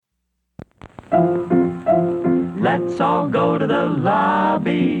Let's all go to the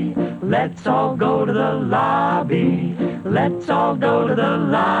lobby. Let's all go to the lobby. Let's all go to the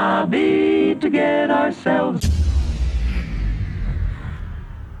lobby to get ourselves.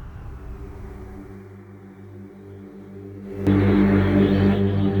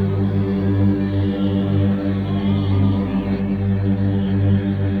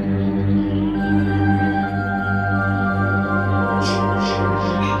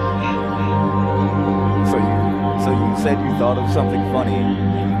 So you said you thought of something funny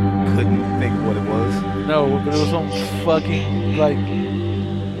and you couldn't think what it was? No, but it was something fucking, like,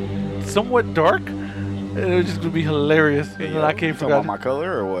 somewhat dark. And it was just going to be hilarious. And then I can't Talking about forget. my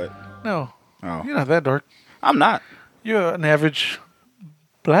color or what? No. Oh. You're not that dark. I'm not. You're an average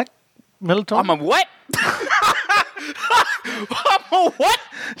black, middle tone. I'm a what? I'm a what?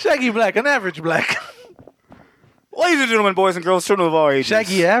 Shaggy black, an average black. Ladies and gentlemen, boys and girls, children of all ages.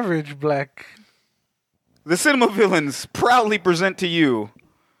 Shaggy average black. The Cinema Villains proudly present to you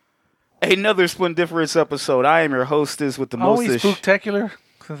another Splendiferous episode. I am your hostess with the Always mostest. spooktacular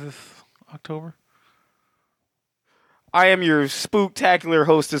since it's October. I am your spooktacular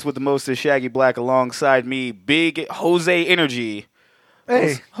hostess with the mostest Shaggy Black alongside me, Big Jose Energy.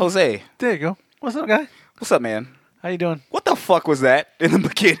 Hey, Jose. there you go. What's up, guy? What's up, man? How you doing? What the fuck was that in the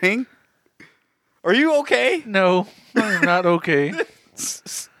beginning? Are you okay? No, I'm not okay.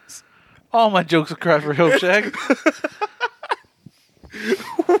 All my jokes are cry for help, Shag.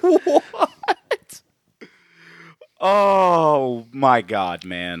 What? Oh my God,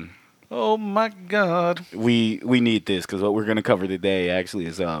 man. Oh my God. We need this because what we're gonna cover today actually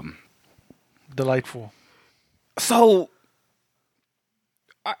is Delightful. So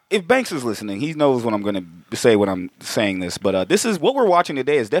if Banks is listening, he knows what I'm gonna say when I'm saying this. But this is what we're watching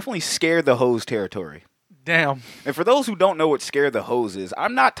today is definitely Scare the Hose territory. Damn. And for those who don't know what Scare the Hose is,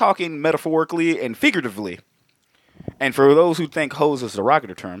 I'm not talking metaphorically and figuratively. And for those who think hose is a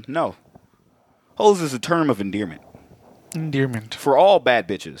derogatory term, no. Hose is a term of endearment. Endearment. For all bad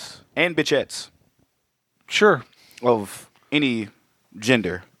bitches and bitchettes Sure. of any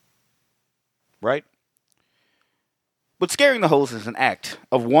gender. Right? But scaring the hose is an act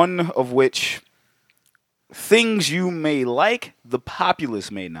of one of which things you may like, the populace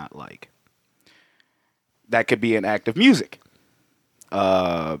may not like. That could be an act of music.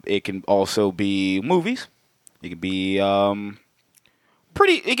 It can also be movies. It could be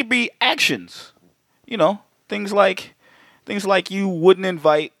it could be actions. You know, things like you wouldn't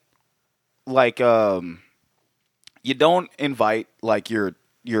invite, like you don't invite like your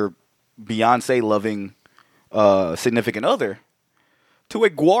Beyonce loving significant other to a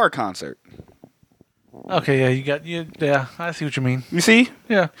Guar concert. Okay, yeah, I see what you mean. You see?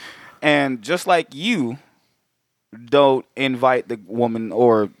 Yeah. And just like you don't invite the woman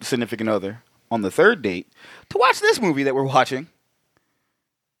or significant other on the third date to watch this movie that we're watching.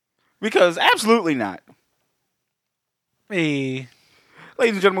 Because absolutely not. Hey.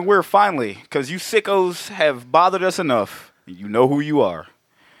 Ladies and gentlemen, we're finally, because you sickos have bothered us enough. You know who you are.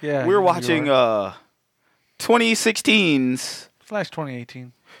 Yeah. We're watching 2016's Flash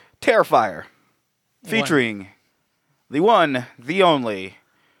 2018. Terrifier. Featuring the one, the only,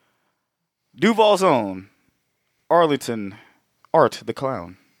 Duval's own, Arlington Art the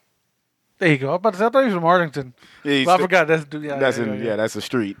Clown. There you go. I thought he was from Arlington. Yeah, But I forgot. That's that's a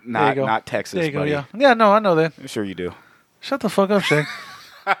street, not Texas. There you go, buddy. yeah. Yeah, no, I know that. I'm sure you do. Shut the fuck up, Shaq.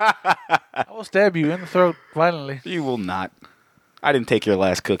 I will stab you in the throat violently. You will not. I didn't take your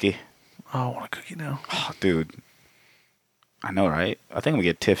last cookie. Oh, I want a cookie now. Oh, dude. I know, right? I think I'm going to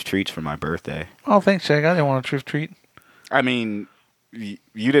get Tiff's treats for my birthday. Oh, thanks, Shaq. I didn't want a Tiff treat. I mean, you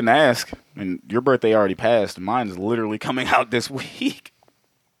didn't ask, and your birthday already passed. Mine's literally coming out this week.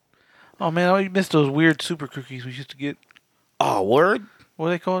 Oh, man, I missed those weird super cookies we used to get. Oh, word? What are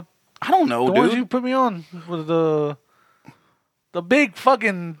they called? I don't know, The dude. ones you put me on with the big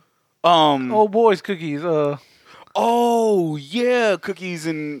fucking Um. old boys cookies. Oh yeah, cookies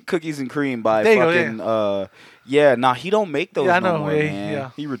and cream by There you go, fucking. Yeah, nah, he don't make those Yeah, I no know, more, yeah, man.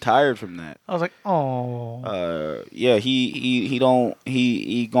 yeah. He retired from that. I was like, oh. Yeah, he don't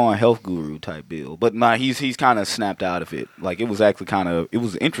he going health guru type bill, but nah, he's kind of snapped out of it. Like it was actually it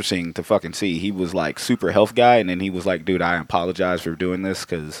was interesting to fucking see. He was like super health guy, and then he was like, dude, I apologize for doing this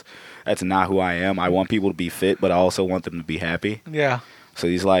because that's not who I am. I want people to be fit, but I also want them to be happy. Yeah. So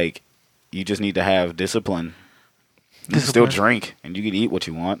he's like, you just need to have discipline. You can still drink and you can eat what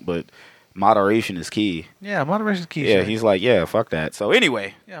you want, but moderation is key. Yeah, moderation is key. Yeah, Shaq. he's like, yeah, fuck that. So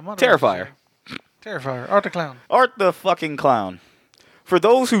anyway, Yeah, moderation is Terrifier. key. Terrifier. Art the Clown. Art the fucking Clown. For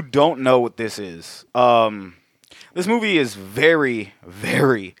those who don't know what this is, this movie is very,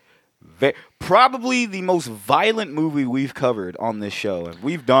 very, very probably the most violent movie we've covered on this show. And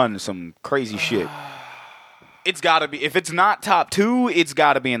we've done some crazy shit. It's got to be. If it's not top 2, it's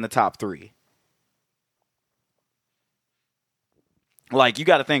got to be in the top 3. Like, you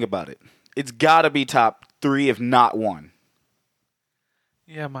got to think about it. It's got to be top 3, if not 1.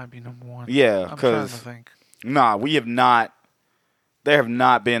 Yeah, it might be number 1. Yeah, I'm trying to because think. nah, we have not. There have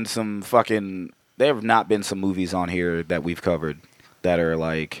not been some fucking. There have not been some movies on here that we've covered that are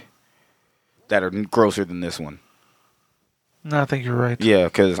like that are grosser than this one. No, I think you're right. Yeah,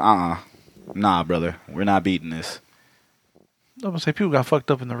 because nah, brother, we're not beating this. I'm gonna say people got fucked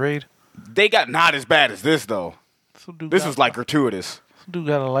up in the raid. They got not as bad as this though. This was like gratuitous. Some dude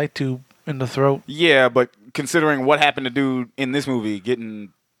got a light tube in the throat. Yeah, but considering what happened to dude in this movie,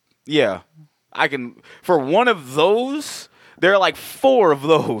 I can for one of those. There are like 4 of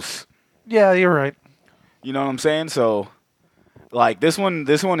those. Yeah, you're right. You know what I'm saying? So, like this one's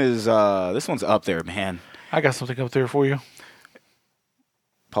up there, man. I got something up there for you.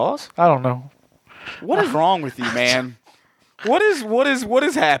 Pause? I don't know. What is wrong with you, man? What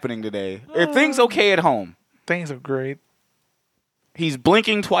is happening today? Are things okay at home? Things are great. He's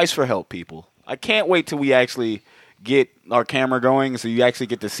blinking twice for help, people. I can't wait till we actually get our camera going so you actually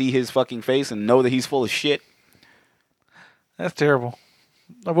get to see his fucking face and know that he's full of shit. That's terrible.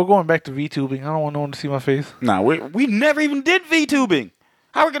 We're going back to VTubing. I don't want no one to see my face. Nah, we never even did VTubing.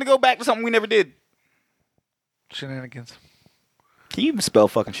 How are we going to go back to something we never did? Shenanigans. Can you even spell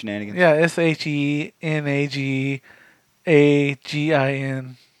fucking shenanigans? Yeah, SHENAGAGIN.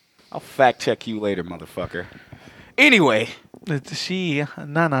 I'll fact check you later, motherfucker. Anyway. It's she,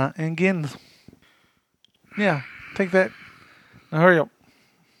 Nana, and Gins. Yeah, take that. Now hurry up.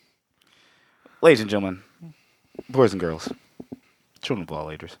 Ladies and gentlemen, boys and girls, children of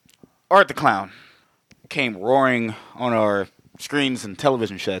all ages, Art the Clown came roaring on our screens and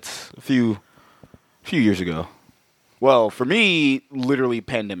television sets a few years ago. Well, for me, literally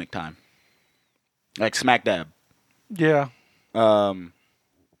pandemic time. Like smack dab. Yeah.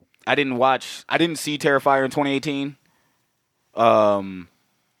 I didn't see Terrifier in 2018.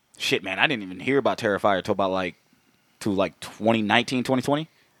 Shit, man, I didn't even hear about Terrifier until about 2019, 2020.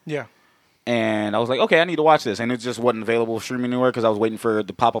 Yeah. And I was like, okay, I need to watch this. And it just wasn't available streaming anywhere because I was waiting for it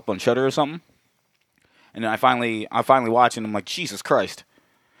to pop up on Shudder or something. And then I finally watched it and I'm like, Jesus Christ.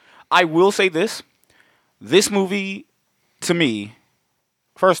 I will say this. This movie, to me,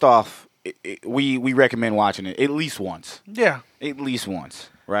 first off, we recommend watching it at least once. Yeah. At least once,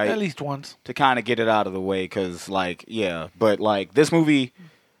 right? At least once. To kind of get it out of the way because, but this movie,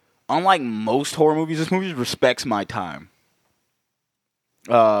 unlike most horror movies, this movie respects my time.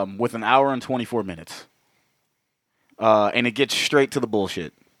 With an hour and 24 minutes. And it gets straight to the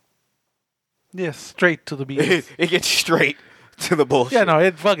bullshit. Yes, straight to the beat. It gets straight to the bullshit. Yeah, no,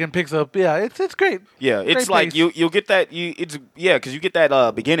 it fucking picks up. Yeah, it's great. Yeah, it's great like pace. you'll get that. Because you get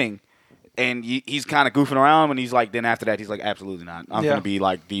that beginning, and he's kind of goofing around, and he's like, then after that, he's like, absolutely not. I'm gonna be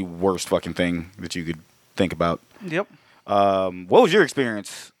like the worst fucking thing that you could think about. Yep. What was your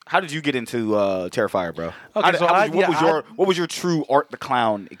experience? How did you get into Terrifier, bro? Okay, what was your true Art the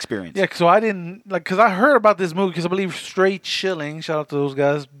Clown experience? Yeah, so I didn't because I heard about this movie because I believe Straight Chilling, shout out to those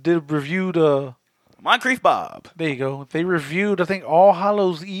guys, reviewed Moncrief Bob. There you go. They reviewed I think All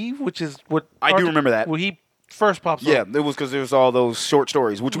Hallows Eve, which is what I do remember that. Where he first pops up. Yeah, it was because there's all those short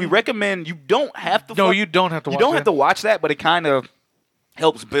stories, which we recommend. You don't have to. No, you don't have to. You don't have to watch that, but it kind of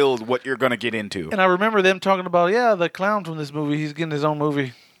helps build what you're gonna get into. And I remember them talking about the clown from this movie. He's getting his own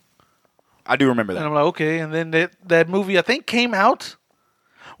movie. I do remember that. And I'm like, okay. And then that movie, I think, came out.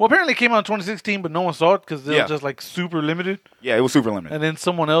 Well, apparently it came out in 2016, but no one saw it because it was just like super limited. Yeah, it was super limited. And then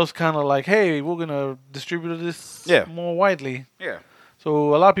someone else kind of like, hey, we're going to distribute this more widely. Yeah.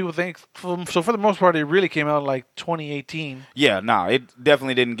 So a lot of people think, for the most part, it really came out in like 2018. Yeah, it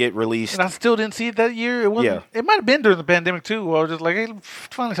definitely didn't get released. And I still didn't see it that year. It wasn't. It might have been during the pandemic too. Where I was just like, hey,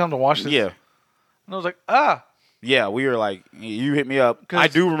 finally time to watch this. Yeah. And I was like, Yeah, we were like, you hit me up. I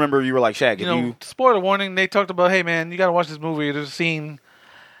do remember you were like, Shaq, spoiler warning, they talked about, hey, man, you got to watch this movie. There's a scene.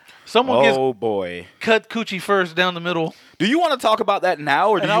 Someone gets cut coochie first down the middle. Do you want to talk about that now,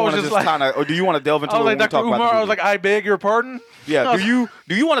 or do you want to just kind of, or do you want to delve into it when we talk about the movie? I was like, I beg your pardon? Yeah, do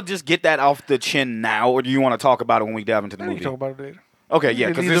you want to just get that off the chin now, or do you want to talk about it when we delve into the movie? We can talk about it later. Okay, yeah,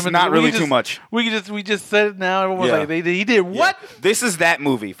 because it's not really too much. We just said it now. Everyone was like, he did what? Yeah. This is that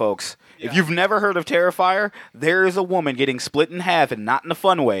movie, folks. Yeah. If you've never heard of Terrifier, there is a woman getting split in half, and not in a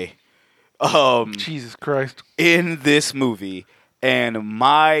fun way. Jesus Christ. In this movie, and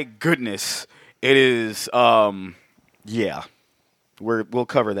my goodness, it is. We'll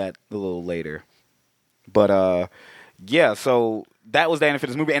cover that a little later, but so that was the end of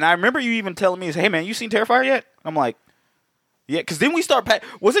this movie. And I remember you even telling me, "Hey man, you seen Terrifier yet?" I'm like, "Yeah," because then we start.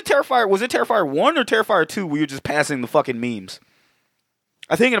 Was it Terrifier 1 or Terrifier 2? We were just passing the fucking memes.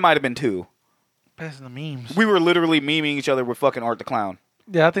 I think it might have been 2. Passing the memes. We were literally memeing each other with fucking Art the Clown.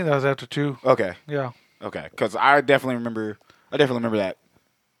 Yeah, I think that was after 2. Okay. Yeah. Okay, because I definitely remember that.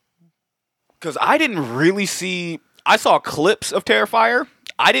 Because I didn't really see. I saw clips of Terrifier.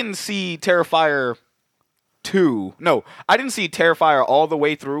 I didn't see Terrifier 2. No, I didn't see Terrifier all the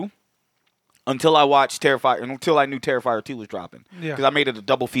way through until I watched Terrifier. Until I knew Terrifier 2 was dropping. Yeah. Because I made it a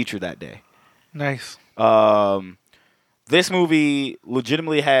double feature that day. Nice. This movie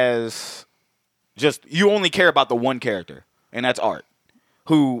legitimately has just. You only care about the one character, and that's Art.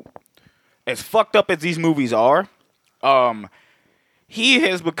 Who, as fucked up as these movies are, he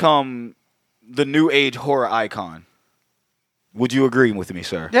has become the new age horror icon. Would you agree with me,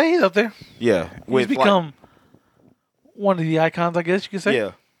 sir? Yeah, he's up there. Yeah. He's become one of the icons, I guess you could say.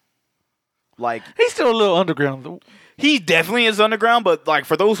 Yeah. Like, he's still a little underground, though. He definitely is underground, but like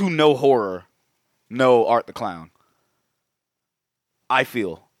for those who know horror, know Art the Clown. I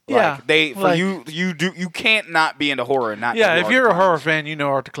feel. Yeah. Like you can't not be into horror and not. Yeah, know if Art you're the a Clown. horror fan, you know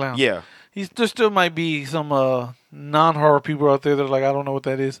Art the Clown. Yeah. There still might be some non-horror people out there that are like, I don't know what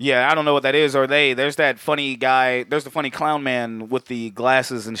that is. Yeah, I don't know what that is. Or there's that funny guy, there's the funny clown man with the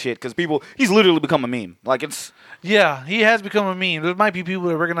glasses and shit. Because he's literally become a meme. Like it's. Yeah, he has become a meme. There might be people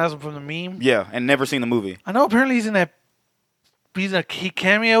that recognize him from the meme. Yeah, and never seen the movie. I know apparently he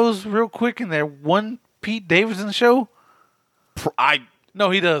cameos real quick in that one Pete Davidson show. No,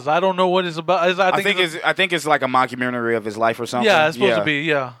 he does. I don't know what it's about. I think it's like a mockumentary of his life or something. Yeah, it's supposed to be.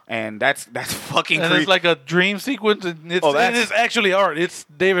 Yeah, and that's fucking. And creepy. it's like a dream sequence. And it's actually art. It's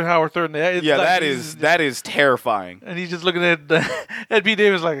David Howard III. That is terrifying. And he's just looking at Pete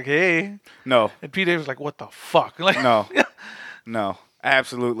Davidson like, hey, no. And Pete Davidson's like, what the fuck? Like, no.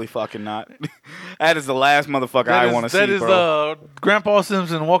 Absolutely fucking not. That is the last motherfucker I want to see, bro. That is Grandpa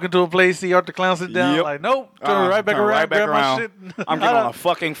Simpson walking to a place, see Art the Clown sit down, like, nope, turn right back around, grab my shit. I'm getting on a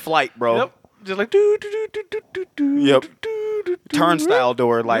fucking flight, bro. Yep. Just like, Yep. Turnstile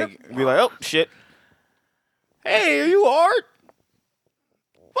door, like, be like, oh, shit. Hey, are you Art?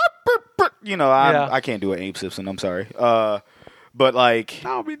 You know, I can't do an Abe Simpson, I'm sorry. But like,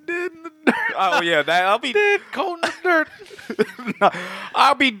 I'll be dead in the dirt. Oh yeah, I'll be dead, cold in the dirt. No,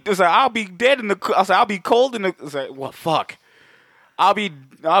 I'll be dead in the. I'll be cold in the. Well, fuck. I'll be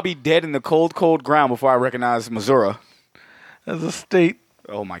dead in the cold ground before I recognize Missouri as a state.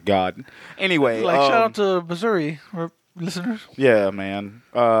 Oh my god. Anyway, shout out to Missouri listeners. Yeah, man.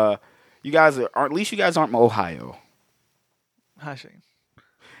 You guys at least you guys aren't from Ohio. Hi, Shane.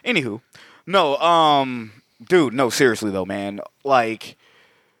 Anywho, no, dude, no, seriously though, man. Like,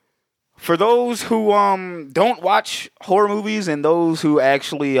 for those who don't watch horror movies and those who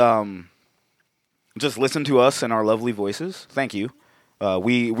actually just listen to us and our lovely voices, thank you.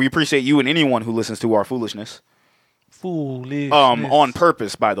 We appreciate you and anyone who listens to our foolishness. On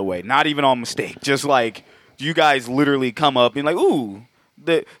purpose, by the way, not even on mistake. Just like you guys literally come up and like, ooh,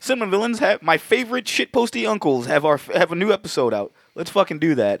 the Cinema Villains have my favorite shitposty uncles have a new episode out. Let's fucking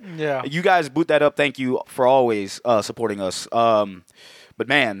do that. Yeah. You guys boot that up. Thank you for always supporting us. But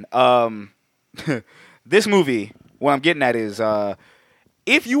man, this movie, what I'm getting at is,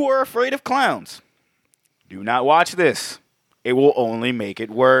 if you are afraid of clowns, do not watch this. It will only make it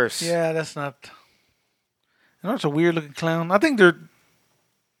worse. Yeah, that's not. You know, it's a weird looking clown. I think ain't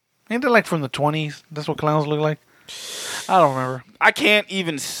they like from the 20s? That's what clowns look like. I don't remember. I can't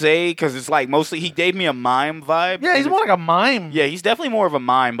even say because it's like mostly he gave me a mime vibe. Yeah, he's more like a mime. Yeah, he's definitely more of a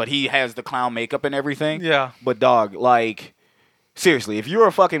mime, but he has the clown makeup and everything. Yeah. But dog, like, seriously, if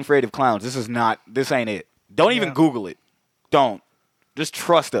you're fucking afraid of clowns, this ain't it. Don't even Google it. Don't. Just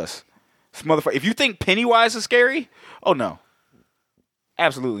trust us. This motherfucker. If you think Pennywise is scary, oh no.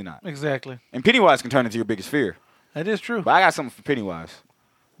 Absolutely not. Exactly. And Pennywise can turn into your biggest fear. That is true. But I got something for Pennywise.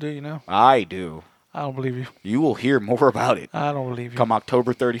 Do you know? I do. I don't believe you. You will hear more about it. I don't believe you. Come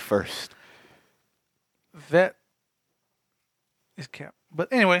October 31st. That is cap. But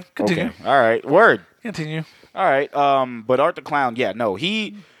anyway, continue. Okay. All right. Word. Continue. All right. But Art the Clown, yeah, no,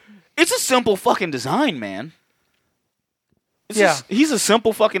 it's a simple fucking design, man. He's a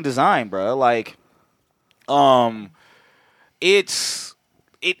simple fucking design, bro. Like, it's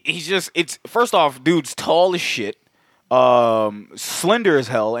first off, dude's tall as shit. Slender as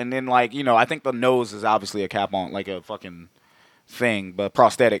hell, and then like, you know, I think the nose is obviously a cap on, like a fucking thing, but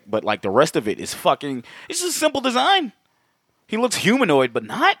prosthetic, but like the rest of it is fucking, it's just a simple design. He looks humanoid, but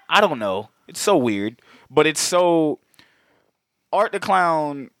not, I don't know. It's so weird, but it's so, Art the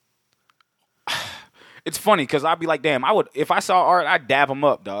Clown, It's funny because I'd be like, damn, I would if I saw Art, I'd dab him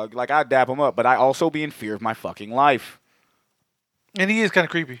up, dog. Like I'd dab him up, but I also be in fear of my fucking life. And he is kind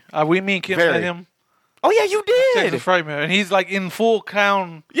of creepy. Me and Kim Very. met him. Oh yeah, you did. Texas Frightmare, and he's like in full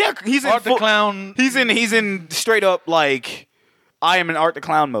clown. Yeah, he's in Art the Clown. He's in straight up like I am in Art the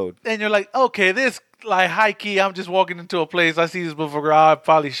Clown mode. And you're like, okay, this like high key. I'm just walking into a place. I see this motherfucker. I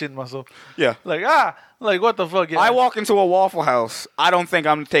probably shitting myself. Yeah. Like what the fuck? Yeah. I walk into a Waffle House. I don't think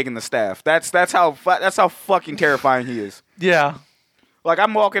I'm taking the staff. That's how fucking terrifying he is. Yeah. Like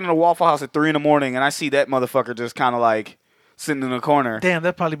I'm walking in a Waffle House at 3 a.m. and I see that motherfucker just kind of like sitting in the corner. Damn,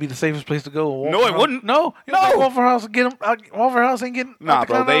 that'd probably be the safest place to go. No, it wouldn't. No, you don't think Waffle House get him. Waffle House ain't getting. Nah,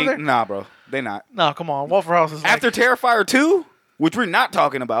 bro. They not. Nah, come on. Waffle House is after Terrifier 2, which we're not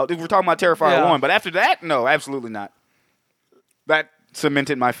talking about. We're talking about Terrifier 1, but after that, no, absolutely not. That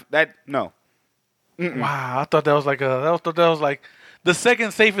cemented no. Mm-mm. Wow, I thought that was like the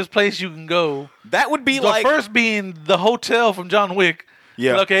second safest place you can go. That would be the first being the hotel from John Wick.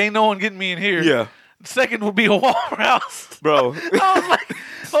 Yeah. Okay, ain't no one getting me in here. Yeah. Second would be a Waffle House. Bro. I was like,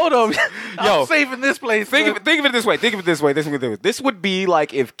 hold on. I'm safe in this place. Think of it this way. This would be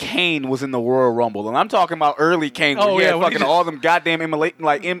like if Kane was in the Royal Rumble. And I'm talking about early Kane. Fucking all them goddamn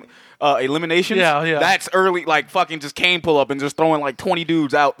eliminations. Yeah. That's early, like fucking just Kane pull up and just throwing like 20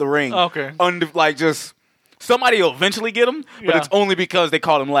 dudes out the ring. Okay. Just somebody will eventually get him, but it's only because they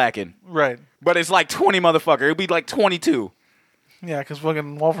caught him lacking. Right. But it's like 20 motherfucker. It'd be like 22. Yeah, because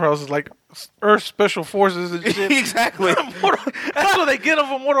fucking Waffle House is like Earth Special Forces and shit. Exactly. That's what they get them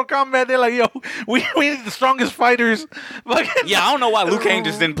for Mortal Kombat. They're like, yo, we need the strongest fighters. Yeah, I don't know why Liu Kang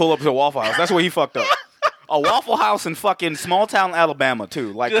just didn't pull up to a Waffle House. That's where he fucked up. A Waffle House in fucking small town Alabama,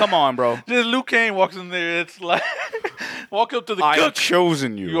 too. Like, come on, bro. Just Liu Kang walks in there. It's like, walk up to the I cook. have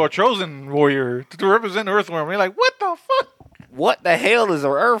chosen you. You are chosen, warrior, to represent Earthworm. You're like, what the fuck? What the hell is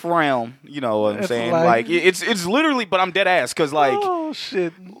an Earth realm? You know what I'm saying? Like it's literally, but I'm dead ass because like, oh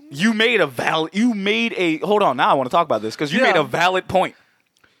shit, hold on, now I want to talk about this because you made a valid point.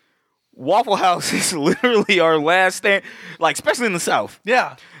 Waffle House is literally our last stand, like especially in the South.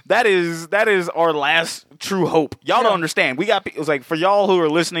 Yeah, that is our last true hope. Y'all don't understand. We got it's like for y'all who are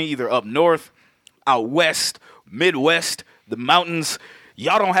listening either up north, out west, Midwest, the mountains.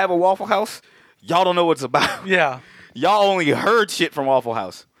 Y'all don't have a Waffle House. Y'all don't know what it's about. Yeah. Y'all only heard shit from Waffle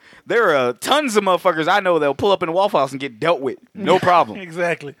House. There are tons of motherfuckers I know that'll pull up in a Waffle House and get dealt with. No problem.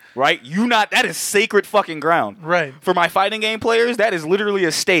 Exactly. Right? That is sacred fucking ground. Right. For my fighting game players, that is literally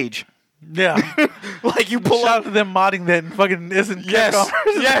a stage. Yeah. Like you pull Shout up. out to them modding that and fucking isn't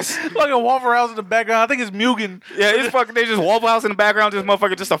Yes. Like a Waffle House in the background. I think it's Mugen. Yeah, it's fucking, they just Waffle House in the background, just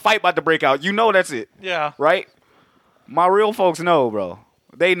motherfucker, just a fight about to break out. You know that's it. Yeah. Right? My real folks know, bro.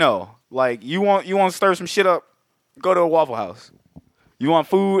 They know. Like, you want to stir some shit up, go to a Waffle House. You want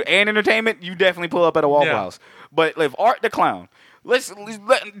food and entertainment, you definitely pull up at a Waffle House. But if Art the Clown,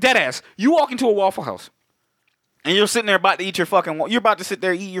 dead ass, you walk into a Waffle House and you're sitting there about to eat your fucking, you're about to sit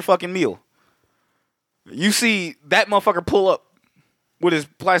there and eat your fucking meal. You see that motherfucker pull up with his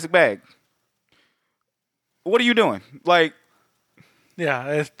plastic bag. What are you doing? Like,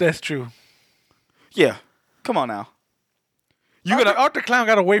 yeah, that's true. Yeah, come on now. Art the Clown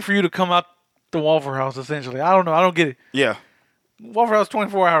got to wait for you to come out the Waffle House, essentially. I don't know. I don't get it. Yeah. Waffle House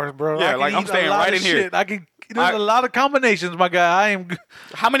 24 hours, bro. Yeah, like I'm staying right in here. There's a lot of combinations, my guy.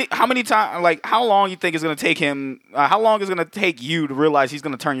 How many times, like, how long you think it's going to take him, how long is it going to take you to realize he's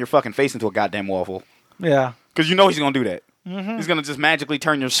going to turn your fucking face into a goddamn waffle? Yeah. Because you know he's going to do that. Mm-hmm. He's going to just magically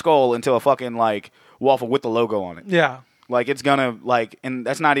turn your skull into a fucking, like, waffle with the logo on it. Yeah. Like, it's going to, like, and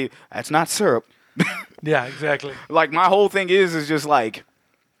that's not syrup. Yeah, exactly. Like, my whole thing is just like,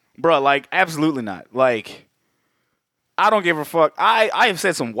 bro, like, absolutely not. Like, I don't give a fuck. I have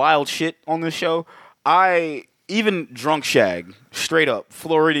said some wild shit on this show. Even Drunk Shag, straight up,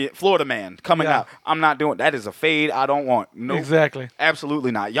 Florida man, coming out. I'm not doing, that is a fade I don't want. No. Nope. Exactly.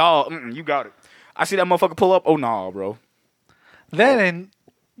 Absolutely not. Y'all, you got it. I see that motherfucker pull up. Oh, nah, bro. That and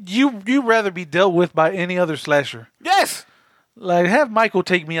you rather be dealt with by any other slasher. Yes. Like, have Michael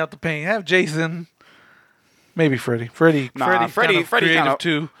take me out the pain. Have Jason, maybe Freddy. Freddy kind of creative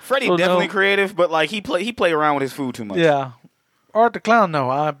too. Freddy definitely creative, but like he play around with his food too much. Yeah. Art the Clown,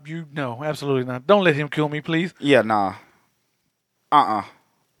 no. No, absolutely not. Don't let him kill me, please. Yeah, nah.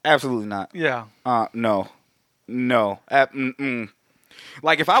 Absolutely not. Yeah. No.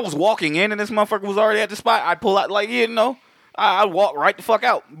 Like if I was walking in and this motherfucker was already at the spot, I'd pull out like, I'd walk right the fuck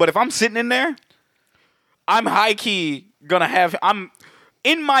out. But if I'm sitting in there, I'm high key gonna have.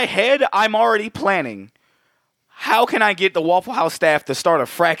 In my head, I'm already planning. How can I get the Waffle House staff to start a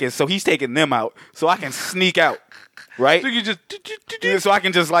fracas so he's taking them out so I can sneak out? right? So you just So I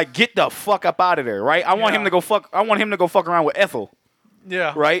can just like get the fuck up out of there, right? I want him to go fuck. I want him to go fuck around with Ethel,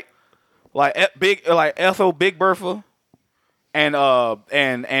 yeah, right? Like Ethel, Big Bertha, and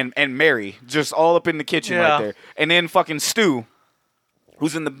Mary, just all up in the kitchen right there, and then fucking Stu,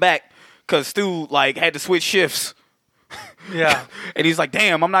 who's in the back, cause Stu like had to switch shifts. Yeah, and he's like,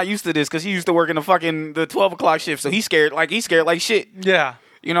 damn, I'm not used to this because he used to work in the 12 o'clock shift, so he's scared like shit. Yeah,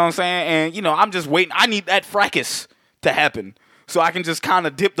 you know what I'm saying? And you know, I'm just waiting. I need that fracas to happen so I can just kind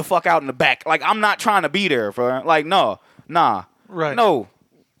of dip the fuck out in the back. Like I'm not trying to be there for like nah, right? No,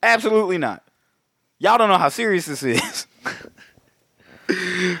 absolutely not. Y'all don't know how serious this is.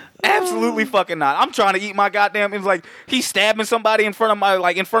 Absolutely fucking not. I'm trying to eat my goddamn. It's like he's stabbing somebody in front of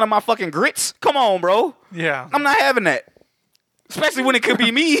my fucking grits. Come on, bro. Yeah, I'm not having that. Especially when it could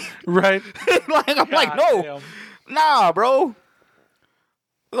be me. Right. Like, no. Nah, bro.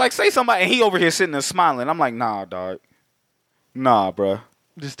 Like, say somebody, and he over here sitting there smiling. I'm like, nah, dog. Nah, bro.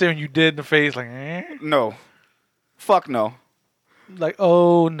 Just staring you dead in the face, like, eh? No. Fuck no. Like,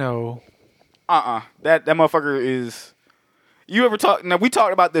 oh, no. That motherfucker is... You ever talk... Now, we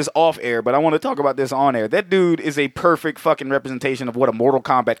talked about this off air, but I want to talk about this on air. That dude is a perfect fucking representation of what a Mortal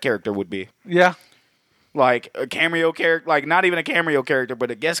Kombat character would be. Yeah. Like a cameo character, like not even a cameo character,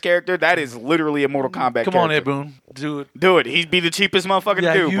 but a guest character. That is literally a Mortal Kombat character. Come on, Ed Boon. Do it. Do it. He'd be the cheapest motherfucker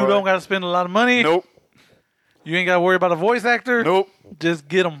to do, you bro. don't got to spend a lot of money. Nope. You ain't got to worry about a voice actor. Nope. Just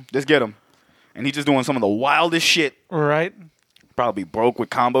get him. Just get him. And he's just doing some of the wildest shit. Right. Probably broke with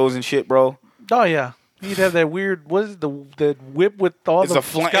combos and shit, bro. Oh, yeah. He'd have that weird, what is it, the whip with all the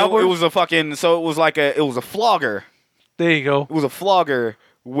it was a fucking, so it was a flogger. There you go. It was a flogger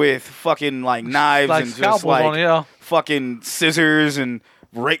with fucking like knives like and just like on it, yeah. fucking scissors and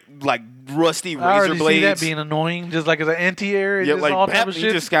like rusty razor I already blades. see that being annoying, just like as an anti-air, Yeah, just like all type of he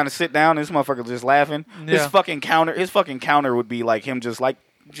shit. just kind of sit down. And this motherfucker just laughing. Yeah. His fucking counter would be like him just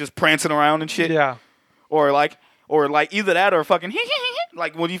prancing around and shit. Yeah. Or like either that or fucking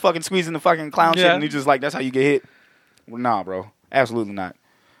like when you fucking squeezing the fucking clown shit and you just like that's how you get hit. Well, nah, bro, absolutely not.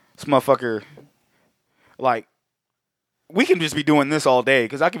 This motherfucker, like, we can just be doing this all day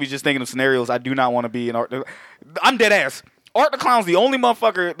because I could be just thinking of scenarios I do not want to be in. I'm dead ass. Art the Clown's the only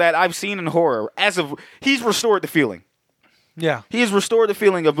motherfucker that I've seen in horror he's restored the feeling. Yeah. He has restored the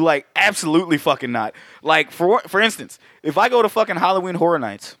feeling of like absolutely fucking not. Like for instance, if I go to fucking Halloween Horror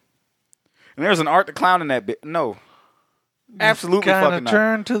Nights and there's an Art the Clown in that bit, no. Absolutely fucking not.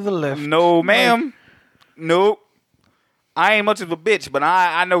 Turn to the left. No, ma'am. Nope. I ain't much of a bitch, but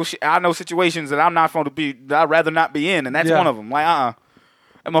I know situations that I'm not going to be that I'd rather not be in, and that's one of them. Like,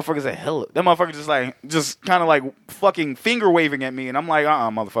 that motherfucker's a hell. That motherfucker just kind of like fucking finger waving at me, and I'm like,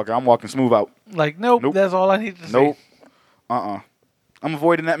 motherfucker, I'm walking smooth out. Like, nope. That's all I need to say. Nope. I'm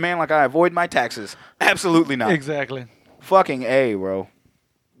avoiding that man like I avoid my taxes. Absolutely not. Exactly. Fucking A, bro.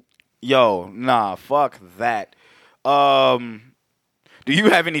 Yo, nah, fuck that. Do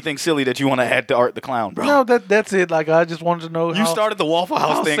you have anything silly that you want to add to Art the Clown, bro? No, that's it. Like, I just wanted to know you started the Waffle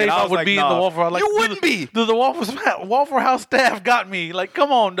House thing, and I was would like, be nah. in the Waffle House. Like, you wouldn't be. The Waffle House staff got me. Like,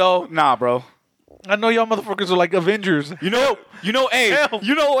 come on, dog. Nah, bro. I know y'all motherfuckers are like Avengers. You know, hey, Help.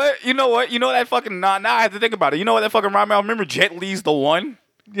 you know what? You know that fucking, now I have to think about it. You know what that fucking rhyme? I remember Jet Li's The One?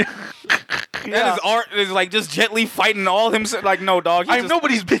 Yeah. That is art. Is like just Jet Li fighting all himself. Like, no, dog. I'm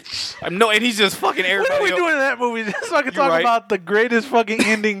nobody's bitch. And he's just fucking everybody. What are we doing in that movie? Just so I can talk about the greatest fucking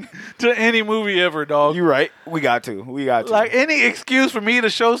ending to any movie ever, dog. You right. We got to. Like, any excuse for me to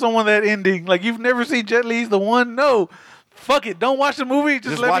show someone that ending. Like, you've never seen Jet Li's The One? No. Fuck it. Don't watch the movie.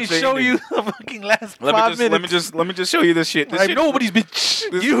 Just let me show you the fucking last 5 minutes. Let me just show you this shit. Like, nobody's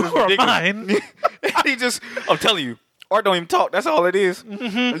bitch. You are mine. I'm telling you, Art don't even talk. That's all it is.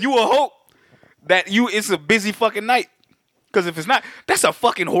 Mm-hmm. You will hope that it's a busy fucking night. Because if it's not, that's a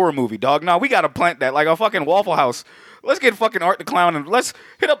fucking horror movie, dog. Nah, we gotta plant that like a fucking Waffle House. Let's get fucking Art the Clown and let's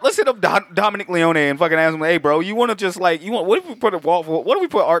hit up Dominic Leone and fucking ask him, hey, bro, you want to just like what if we put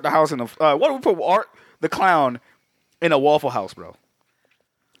Art the House in what if we put Art the Clown in a Waffle House, bro?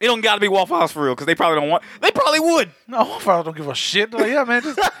 It don't gotta be Waffle House for real because they probably don't want. They probably would. No, Waffle House don't give a shit. Like, yeah, man,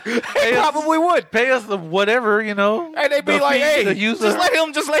 just they probably would pay us the whatever, you know. Hey, they'd be like, hey, just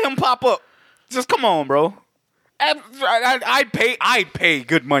let him pop up. Just come on, bro. I'd pay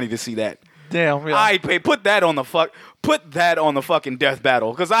good money to see that. Damn, yeah. I'd pay. Put that on the fucking death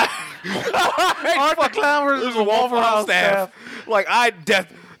battle because Art the Clown versus the Waffle House staff. Like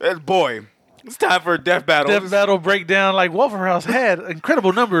boy, it's time for a death battle. Death battle breakdown. Like, Waffle House had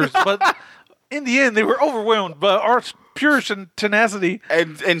incredible numbers, but in the end, they were overwhelmed by Art's pure tenacity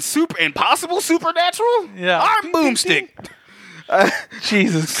and impossible supernatural. Yeah, Our boomstick.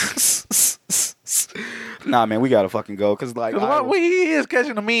 Jesus. Nah, man, we gotta fucking go because like He is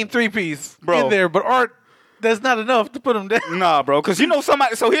catching a mean 3-piece Bro. in there, but Art, that's not enough to put him down. Nah, bro, because you know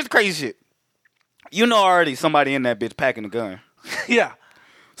somebody. So here's the crazy shit. You know already somebody in that bitch packing a gun. Yeah.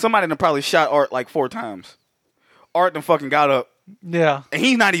 Somebody done probably shot Art like 4 times. Art done fucking got up. Yeah. And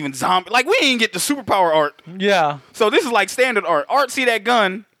he's not even zombie. Like, we ain't get the superpower Art. Yeah. So this is like standard Art. Art see that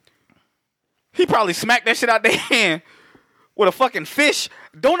gun. He probably smacked that shit out their hand with a fucking fish.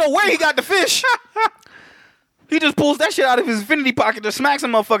 Don't know where he got the fish. He just pulls that shit out of his infinity pocket, just smacks a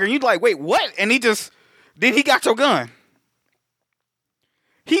motherfucker. And you like, wait, what? And then he got your gun.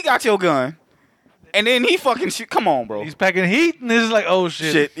 He got your gun. And then he fucking shoot. Come on, bro. He's packing heat, and this is like, oh,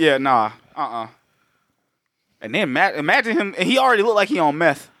 shit. Shit, yeah, nah. And then imagine him, and he already looked like he on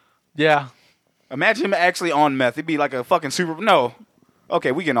meth. Yeah. Imagine him actually on meth. It'd be like a fucking no.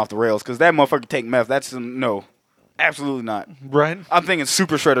 Okay, we getting off the rails, because that motherfucker take meth. That's, no. Absolutely not. Right. I'm thinking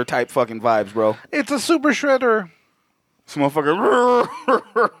Super Shredder type fucking vibes, bro. It's a Super Shredder. This motherfucker.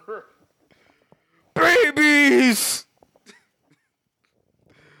 Babies!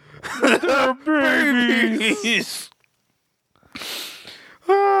 They're babies.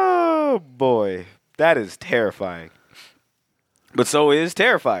 Oh, boy. That is terrifying. But so is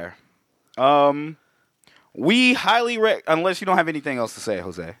Terrifier. We highly unless you don't have anything else to say,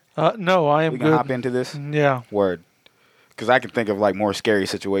 Jose. No, I am we good. can hop into this? Yeah. Word. Because I can think of like more scary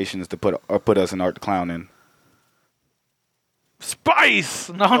situations to put us in Art the Clown in. Spice!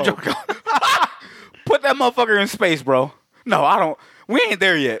 No, I'm joking. Put that motherfucker in space, bro. No, I don't. We ain't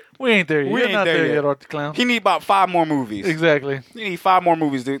there yet. We ain't there yet. We You're ain't not there there yet. yet, Art the Clown. He need about 5 more movies. Exactly. He need 5 more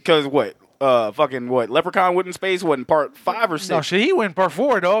movies, dude. Because what? Leprechaun went in space? What, in part 5 or 6? No, shit, he went part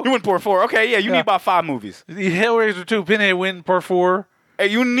 4, dog. He went part 4. Okay, yeah, you need about 5 movies. Hellraiser 2, Pinhead went part 4. Hey,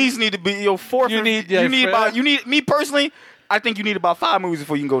 you need to be your 4th. Me personally, I think you need about 5 movies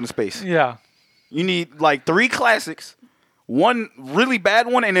before you can go into space. Yeah. You need like 3 classics, 1 really bad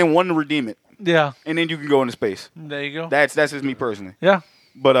one, and then 1 to redeem it. Yeah. And then you can go into space. There you go. That's just me personally. Yeah.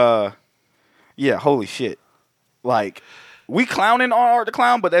 But yeah, holy shit. Like, we clowning on Art the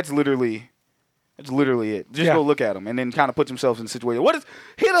Clown, but that's literally it. Just go look at him and then kind of put themselves in the situation.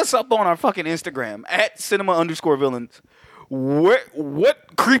 Hit us up on our fucking Instagram at cinema_villains.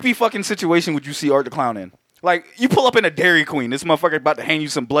 What creepy fucking situation would you see Art the Clown in? Like, you pull up in a Dairy Queen, this motherfucker about to hand you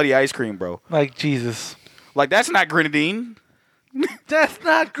some bloody ice cream, bro. Like, Jesus. Like, that's not grenadine. That's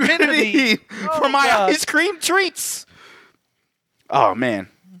not grenadine. For my ice cream treats. Oh, man.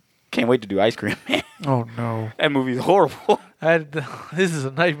 Can't wait to do ice cream, man. Oh, no. That movie's horrible. This is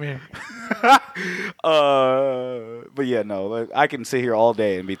a nightmare. But yeah, no. Like, I can sit here all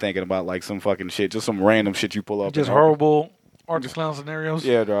day and be thinking about like some fucking shit, just some random shit you pull up. Just horrible Art the Clown scenarios.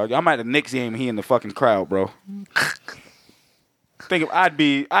 Yeah, dog. I'm at the Knicks game. He in the fucking crowd, bro. I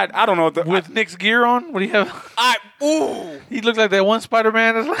don't know. With Nick's gear on? What do you have? Ooh. He looks like that one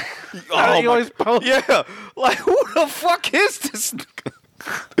Spider-Man. That's like, he always posts. Yeah. Like, who the fuck is this?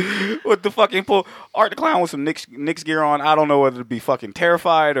 With the fucking pull Art the Clown with some Knicks gear on. I don't know whether to be fucking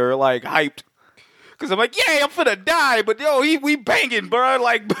terrified or like hyped. Cause I'm like, yeah, I'm finna die, but yo, we banging, bro.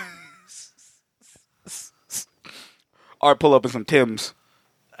 Like, Art pull up in some Timbs.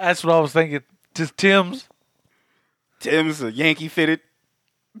 That's what I was thinking. Just Timbs. Timbs, a Yankee fitted.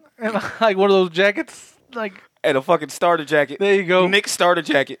 And like one of those jackets. Like, and a fucking starter jacket. There you go. Nick's starter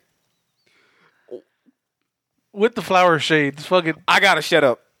jacket. With the flower shades. Fucking. I gotta shut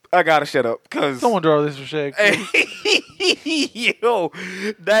up. Cause someone draw this for Shaq. Yo,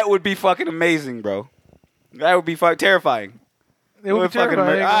 that would be fucking amazing, bro. That would be terrifying. It would be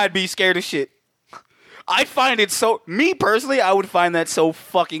terrifying. I'd be scared as shit. I find it me personally, I would find that so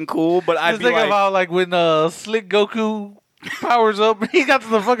fucking cool, but I'd be like... Just think about like when Slick Goku powers up, he got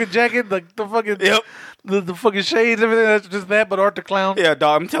the fucking jacket, the fucking... Yep. The fucking shades, everything, that's just that, but Art the Clown. Yeah,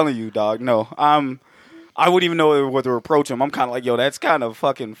 dog, I'm telling you, dog, no. I wouldn't even know what to approach him. I'm kind of like, yo, that's kind of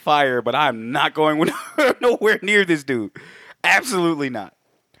fucking fire, but I'm not going nowhere near this dude. Absolutely not.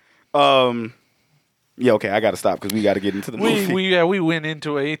 Yeah, okay, I got to stop because we got to get into the movie. We went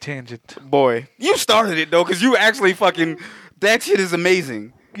into a tangent. Boy, you started it, though, because you actually fucking... That shit is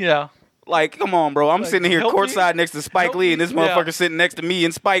amazing. Yeah. Like, come on, bro. I'm sitting here courtside next to Spike Lee, and this motherfucker sitting next to me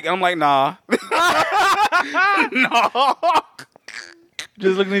and Spike. And I'm like, nah. No.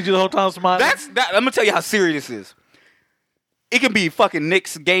 Just looking at you the whole time smiling. I'm going to tell you how serious this is. It can be fucking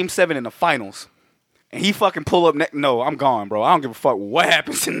Knicks Game 7 in the finals. And he fucking pull up... No, I'm gone, bro. I don't give a fuck what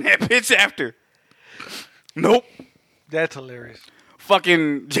happens in that bitch after. Nope. That's hilarious.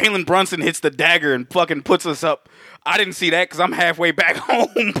 Fucking Jalen Brunson hits the dagger and fucking puts us up. I didn't see that because I'm halfway back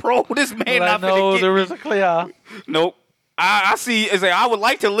home, bro. This man not finna get there was a clear. Nope. I see. It's like, I would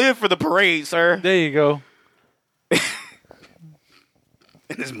like to live for the parade, sir. There you go.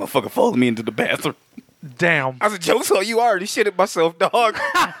 And this motherfucker followed me into the bathroom. Damn. I said, Joe, so you already shitted myself, dog.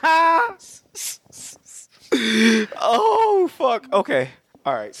 Oh, fuck. Okay.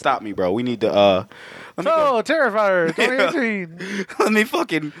 All right, stop me, bro. We need to, Terrifier 2018. let me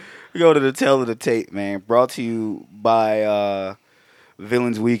fucking go to the tail of the tape, man. Brought to you by,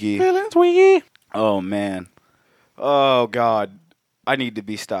 Villains Wiki. Villains Wiki. Oh, man. Oh, God. I need to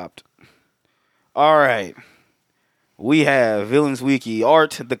be stopped. All right. We have Villains Wiki,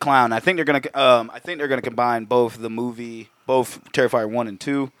 Art the Clown. I think they're gonna combine both Terrifier 1 and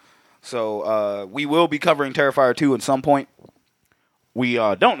 2. So we will be covering Terrifier 2 at some point. We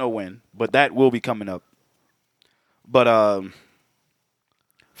don't know when, but that will be coming up. But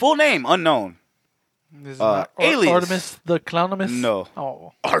full name unknown. This is Alias. Artemis the Clownimus? No.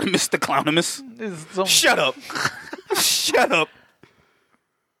 Oh. Artemis the Clownimus. Shut up. Shut up.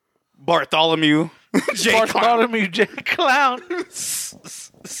 Bartholomew J. Bartholomew J. Clown.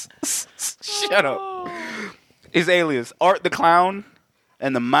 Shut up. His alias, Art the Clown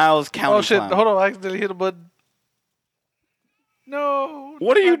and the Miles County Oh, shit. Clown. Hold on. I accidentally hit a button. No.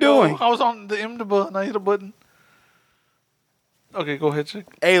 What are you doing? I was on the M button. I hit a button. Okay, go ahead, chick.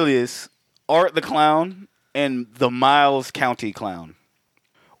 Alias, Art the Clown and the Miles County Clown.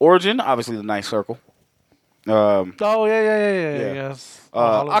 Origin, obviously the Nice Circle. Yeah. Yes.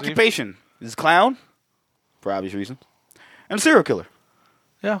 Occupation is clown, for obvious reasons, and serial killer.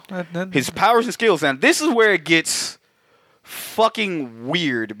 Yeah. His powers and skills. And this is where it gets fucking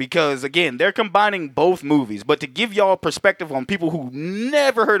weird because, again, they're combining both movies. But to give y'all perspective on people who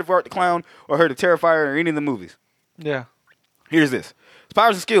never heard of Art the Clown or heard of Terrifier or any of the movies. Yeah. Here's this. His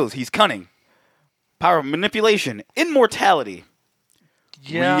powers and skills. He's cunning. Power of manipulation. Immortality.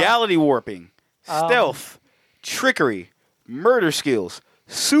 Yeah. Reality warping. Stealth. Trickery. Murder skills.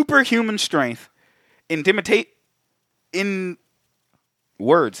 Superhuman strength. Intimidation.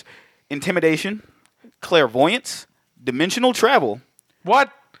 Clairvoyance. Dimensional travel.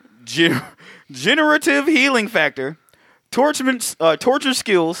 What? Generative healing factor. Torture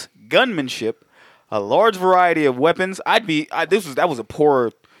skills. Gunmanship. A large variety of weapons. That was a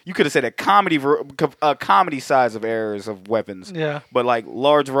poor. You could have said a comedy size of errors of weapons. Yeah. But like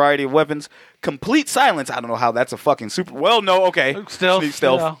large variety of weapons. Complete silence. I don't know how that's a fucking super. Well, no. Okay. Stealth.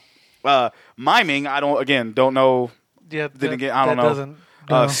 Yeah. Miming. Don't know. Yeah. Then again, I don't know. Doesn't.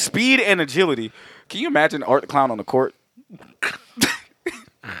 No. Speed and agility. Can you imagine Art the Clown on the court?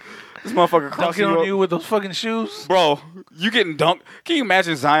 This motherfucker dunking on you with those fucking shoes, bro. You getting dunked? Can you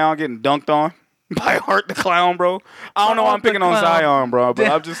imagine Zion getting dunked on by Art the Clown, bro? I don't know. I'm picking on Zion, bro, but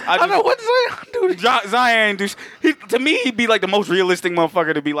I don't know what Zion do. Zion do. To me, he'd be like the most realistic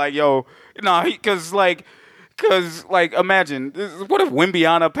motherfucker to be like, yo, because imagine what if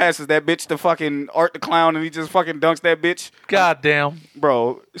Wimbiana passes that bitch to fucking Art the Clown and he just fucking dunks that bitch? God damn,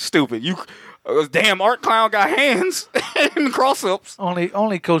 bro, stupid. Damn, Art Clown got hands and cross-ups.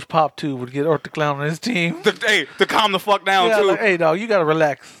 Only Coach Pop 2 would get Art the Clown on his team. To calm the fuck down, too. Like, hey, dog, you gotta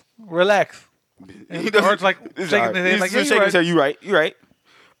relax. And Art's like shaking his head like, yeah, you right.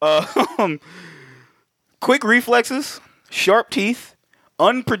 Quick reflexes, sharp teeth,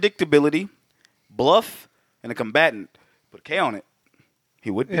 unpredictability, bluff, and a combatant. Put a K on it. He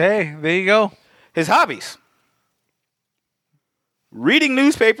would be. Hey, there you go. His hobbies. Reading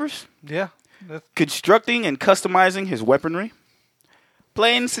newspapers. Yeah. Constructing and customizing his weaponry.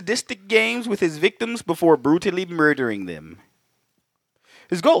 Playing sadistic games with his victims before brutally murdering them.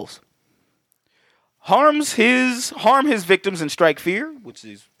 His goals. Harm his victims and strike fear, which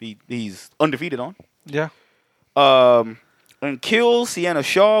is he's undefeated on. Yeah. And kill Sienna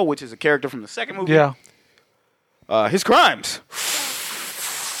Shaw, which is a character from the second movie. Yeah. His crimes.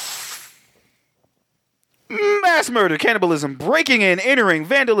 Mass murder, cannibalism, breaking in, entering,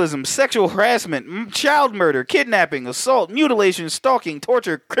 vandalism, sexual harassment, child murder, kidnapping, assault, mutilation, stalking,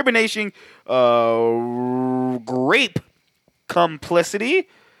 torture, crimination, rape, complicity,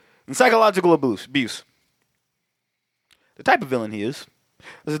 and psychological abuse. The type of villain he is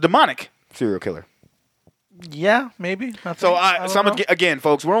a demonic serial killer. Yeah, maybe. Again,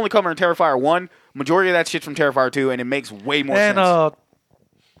 folks, we're only covering Terrifier 1. Majority of that shit's from Terrifier 2, and it makes way more sense. And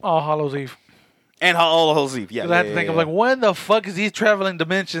All Hallows Eve. And All Hallows Eve, yeah. I had to think of like, when the fuck is he traveling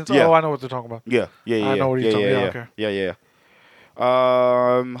dimensions? Yeah. Oh, I know what they're talking about. Yeah. I know what you're talking about. Okay. Yeah.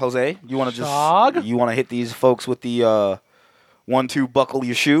 Jose, you want to hit these folks with the 1-2 buckle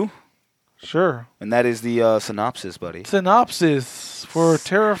your shoe? Sure. And that is the synopsis, buddy. Synopsis for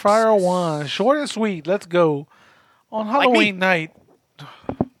Terrifier 1. Short and sweet. Let's go. On Halloween night.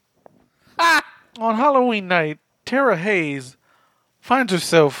 On Halloween night, Tara Hayes finds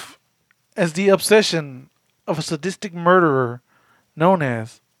herself as the obsession of a sadistic murderer known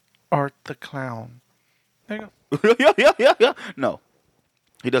as Art the Clown. There you go. Yeah. No.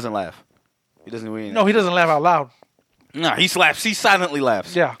 He doesn't laugh. He doesn't do anything. No, he doesn't laugh out loud. Nah, he laughs. He silently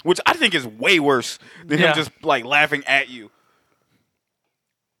laughs. Yeah. Which I think is way worse than him just like laughing at you.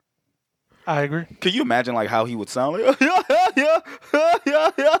 I agree. Can you imagine like how he would sound? Like, yeah.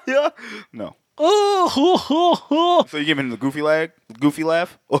 No. Oh, So you give him the goofy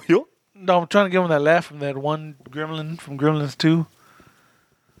laugh? Oh, yeah. No, I'm trying to give him that laugh from that one gremlin from Gremlins 2.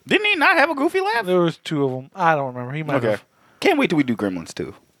 Didn't he not have a goofy laugh? There was 2 of them. I don't remember. He might have. Can't wait till we do Gremlins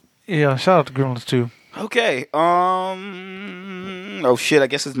 2. Yeah, shout out to Gremlins 2. Okay. Oh shit, I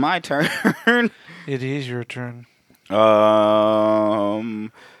guess it's my turn. It is your turn.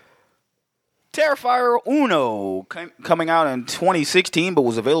 Terrifier Uno coming out in 2016 but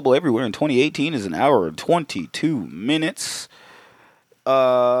was available everywhere in 2018 is an hour and 22 minutes.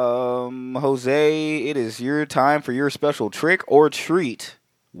 Jose, it is your time for your special trick or treat.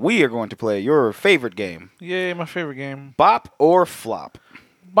 We are going to play your favorite game. Yay, my favorite game. Bop or flop.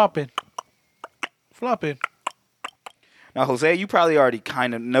 Bop it. Flop it. Now, Jose, you probably already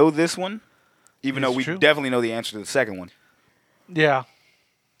kind of know this one, even though we definitely know the answer to the second one. Yeah.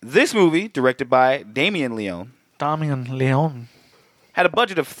 This movie, directed by Damien Leone, had a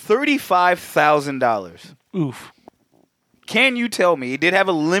budget of $35,000. Oof. Can you tell me, it did have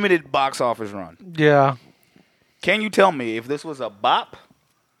a limited box office run. Yeah. Can you tell me if this was a bop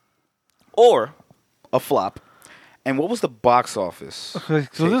or a flop? And what was the box office? Okay,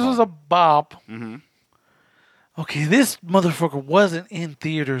 so this was a bop. Mm-hmm. Okay, this motherfucker wasn't in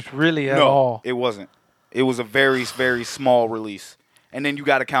theaters really at all. No, it wasn't. It was a very, very small release. And then you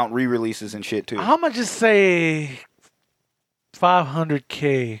got to count re-releases and shit, too. I'm going to just say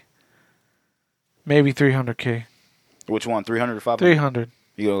 $500K. Maybe $300K. Which one, 300 or 500? 300.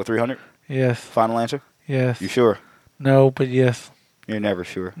 You go with 300? Yes. Final answer? Yes. You sure? No, but yes. You're never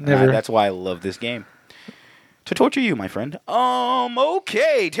sure. Never. That's why I love this game. To torture you, my friend.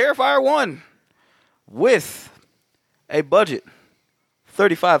 Okay. Terrifier 1 with a budget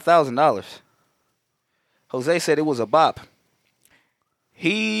 $35,000. Jose said it was a bop.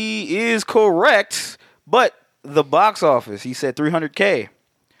 He is correct, but the box office, he said 300K.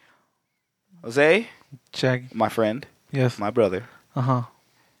 Jose, Check. my friend, Yes. my brother. Uh-huh.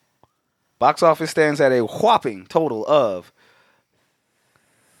 Box office stands at a whopping total of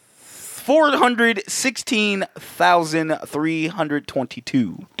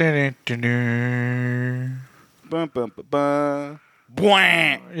 $416,322. Bum, bum, bum, bum.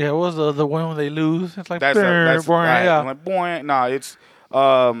 Boing. Yeah, what was the one when they lose? It's like That's boing, right. yeah. I'm like, boing. Nah, it's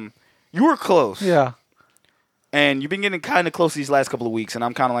you were close. Yeah. And you've been getting kind of close these last couple of weeks, and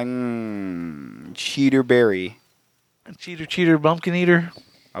I'm kind of like, cheater berry. Cheater, bumpkin eater.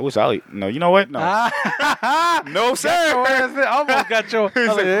 I wish I'll eat. No, you know what? No. No, sir. I almost got your.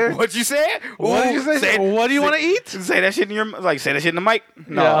 What you said? What did you say? What do you want to eat? Say that shit in your say that shit in the mic.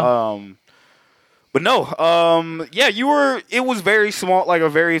 No. Yeah. But no. Yeah, you were. It was very small, like a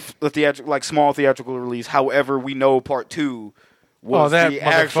very small theatrical release. However, we know part 2 was that the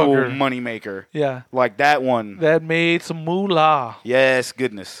actual motherfucker. moneymaker. Yeah. Like that one. That made some moolah. Yes,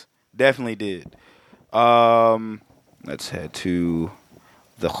 goodness. Definitely did. Let's head to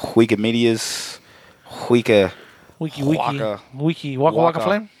the Wikimedias. Wiki. Waka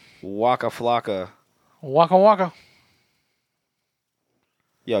flame. Waka flocka. Waka.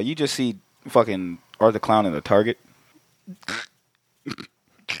 Yo, you just see fucking Art the Clown in the Target.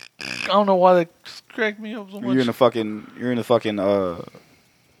 I don't know why that cracked me up so much. You're in the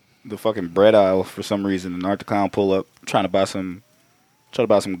fucking bread aisle for some reason, and Art the Clown pull up trying to buy some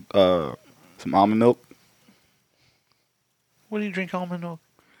almond milk. What do you drink almond milk?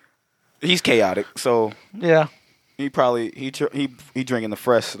 He's chaotic, so yeah. He probably he drinking the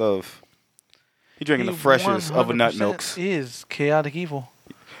freshest of a nut milks. Is chaotic evil.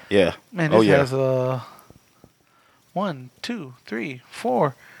 Yeah. Man, this has 1, 2, 3,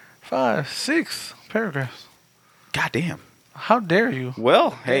 4, 5, 6 paragraphs. Goddamn. How dare you?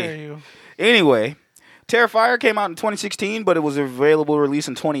 Well, hey. Anyway, Terrifier came out in 2016, but it was available release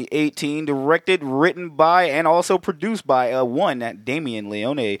in 2018. Directed, written by, and also produced by Damien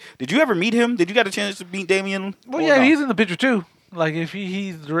Leone. Did you ever meet him? Did you get a chance to meet Damien? Well, yeah, he's in the picture too. Like if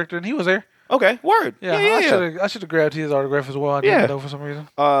he's the director and he was there. Okay, word. Yeah. I should have grabbed his autograph as well. I didn't know for some reason.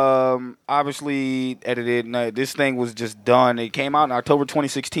 Obviously edited. No, this thing was just done. It came out in October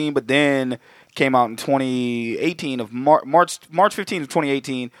 2016, but then came out in 2018 of March 15th of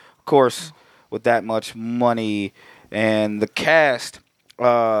 2018. Of course, with that much money and the cast.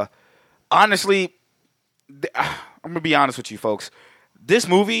 Honestly, I'm gonna be honest with you, folks. This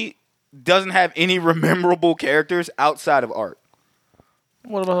movie doesn't have any memorable characters outside of Art.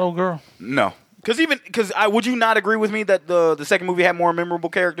 What about the old girl? No, because would you not agree with me that the second movie had more memorable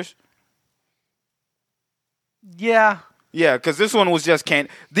characters? Yeah. Yeah, because this one was just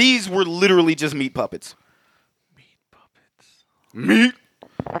These were literally just meat puppets. Meat.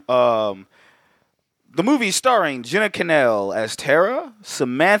 The movie starring Jenna Cannell as Tara,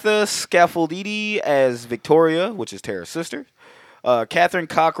 Samantha Scaffoldini as Victoria, which is Tara's sister, Catherine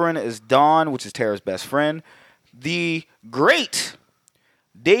Cochran as Dawn, which is Tara's best friend, the great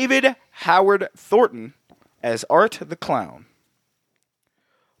David Howard Thornton as Art the Clown,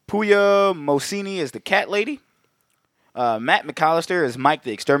 Puya Mosini as the Cat Lady, Matt McAllister as Mike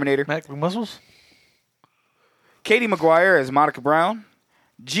the Exterminator, Mac McMuscles, Katie McGuire as Monica Brown,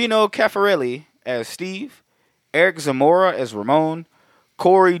 Gino Caffarelli as Steve, Eric Zamora as Ramon,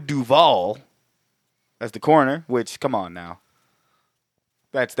 Corey Duvall as the coroner, which, come on now.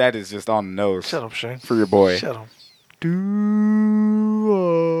 That is just on the nose. Shut up, Shane. For your boy. Shut up. Duvall.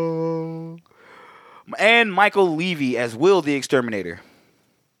 And Michael Levy as Will the Exterminator.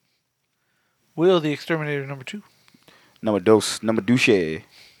 Will the Exterminator number 2. Number douche.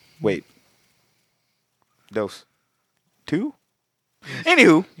 Wait. Dose. 2? Yes.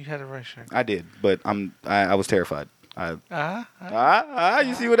 Anywho. You had it right, Shane. I did, but I was terrified. You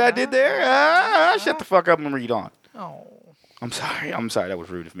see what I did there? Shut the fuck up and read on. Oh. I'm sorry. That was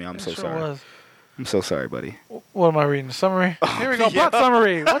rude of me. I'm so sorry. Was. I'm so sorry, buddy. What am I reading? The summary? Here we go. Yeah. Plot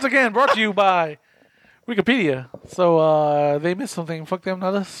summary. Once again, brought to you by Wikipedia. So, they missed something. Fuck them,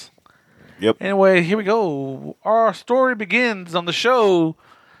 not us. Yep. Anyway, here we go. Our story begins on the show.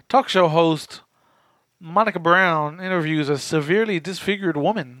 Talk show host Monica Brown interviews a severely disfigured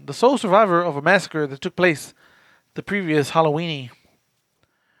woman, the sole survivor of a massacre that took place the previous Halloween.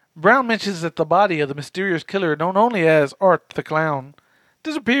 Brown mentions that the body of the mysterious killer, known only as Art the Clown,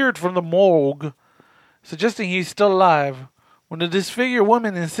 disappeared from the morgue, suggesting he's still alive. When the disfigured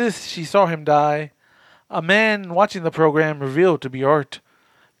woman insists she saw him die, a man watching the program, revealed to be Art,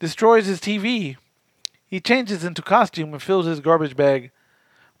 destroys his TV. He changes into costume and fills his garbage bag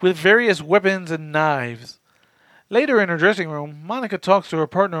with various weapons and knives. Later in her dressing room, Monica talks to her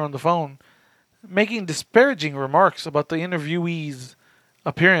partner on the phone, making disparaging remarks about the interviewee's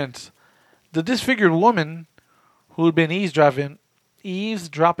appearance. The disfigured woman, who had been eavesdropping,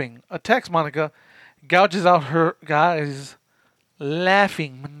 attacks Monica, gouges out her eyes,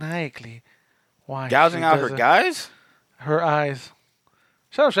 laughing maniacally. Why? Gouging out her guys? Her eyes.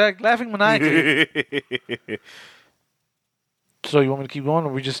 Shut up, Shaq. Laughing maniacally. So you want me to keep going,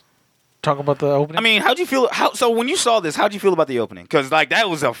 or we just talk about the opening? I mean, how'd you feel? So when you saw this, how'd you feel about the opening? Because that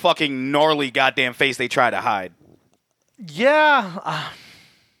was a fucking gnarly goddamn face they tried to hide. Yeah.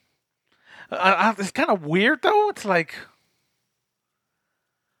 It's kind of weird, though. It's like...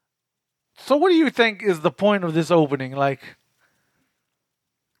 So what do you think is the point of this opening? Like...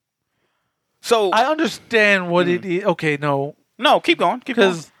 So... I understand what it is. Okay, no. No, keep going.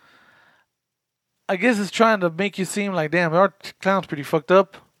 Because I guess it's trying to make you seem like, damn, our clown's pretty fucked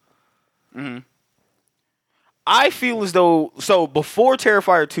up. Mm-hmm. I feel as though... So, before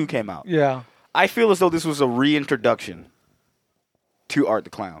Terrifier 2 came out, Yeah. I feel as though this was a reintroduction to Art the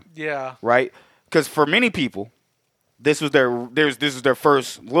Clown. Yeah. Right? Because for many people, this was their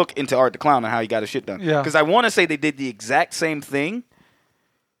first look into Art the Clown and how he got his shit done. Yeah. Because I want to say they did the exact same thing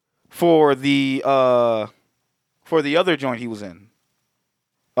for the other joint he was in.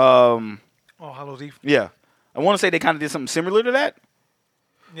 Hallows Eve. Yeah. I want to say they kind of did something similar to that.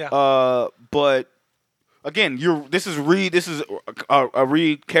 Yeah. But again, this is a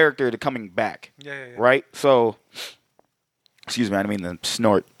re-character to coming back. Yeah. Right? So, excuse me, I didn't mean to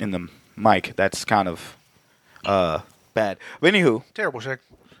snort in the mic. That's kind of bad. But anywho. Terrible, Shaq.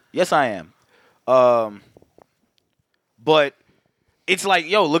 Yes, I am. But it's like,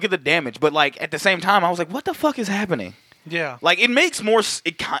 yo, look at the damage. But like at the same time, I was like, what the fuck is happening? Yeah. Like it makes more.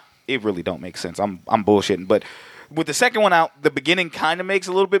 It really don't make sense. I'm bullshitting. But with the second one out, the beginning kind of makes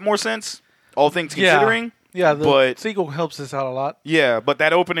a little bit more sense. All things considering. Yeah. But sequel helps us out a lot. yeah, but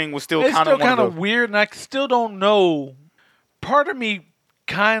that opening was still kind of weird, and I still don't know. Part of me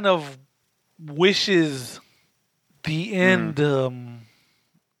kind of wishes the end.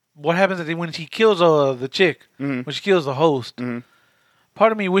 What happens when she kills the chick? When she kills the host.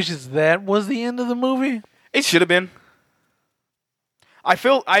 Part of me wishes that was the end of the movie. It should have been.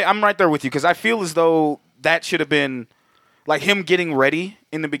 I'm right there with you because I feel as though that should have been like him getting ready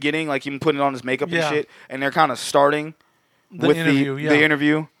in the beginning, like him putting on his makeup and shit, and they're kind of starting with the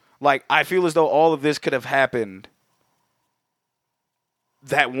interview. Like I feel as though all of this could have happened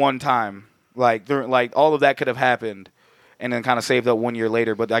that one time Like all of that could have happened, and then kind of saved up 1 year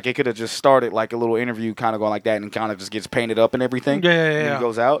later. But like it could have just started like a little interview, kind of going like that, and kind of just gets painted up and everything. Yeah. And then he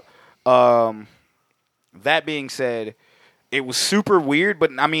goes out. That being said, it was super weird,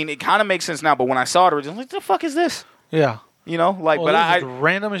 but I mean, it kind of makes sense now. But when I saw it, I was just like, "The fuck is this?" Yeah. You know, like, Well, but I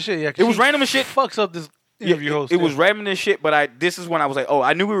random as shit. Yeah, it was random as shit. Fucks up this interview host. It was random as shit. But this is when I was like, "Oh,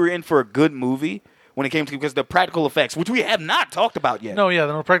 I knew we were in for a good movie." When it came to because the practical effects, which we have not talked about yet. No, yeah,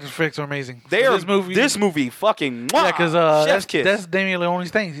 the practical effects are amazing. This movie fucking mwah, yeah, because chef's kiss. That's Damien Leone's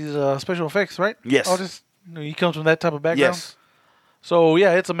thing. He's special effects, right? Yes. He comes from that type of background. Yes. So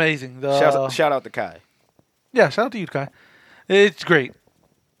yeah, it's amazing. Shout out to Kai. Yeah, shout out to you, Kai. It's great.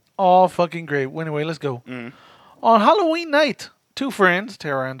 All fucking great. Well, anyway, let's go. Mm. On Halloween night, two friends,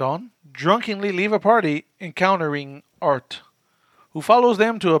 Tara and Dawn, drunkenly leave a party encountering Art, who follows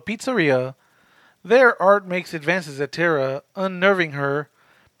them to a pizzeria. There, Art makes advances at Tara, unnerving her,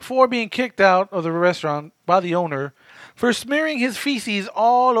 before being kicked out of the restaurant by the owner for smearing his feces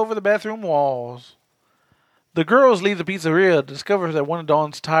all over the bathroom walls. The girls leave the pizzeria, discover that one of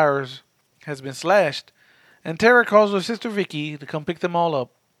Dawn's tires has been slashed, and Tara calls her sister Vicky to come pick them all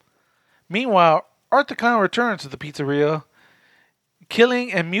up. Meanwhile, Art the Clown returns to the pizzeria,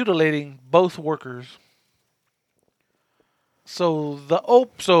 killing and mutilating both workers.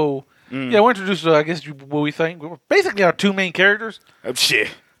 Yeah, we're introduced to, I guess, what we think. Basically, our two main characters. Shit.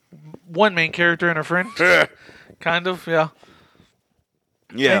 One main character and a friend. Kind of, yeah.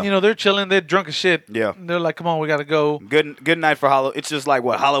 Yeah. And, they're chilling. They're drunk as shit. Yeah. And they're like, come on, we got to go. Good night for Halloween. It's just like,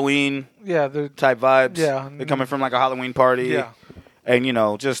 Halloween yeah, they're type vibes. Yeah. They're coming from like a Halloween party. Yeah. And,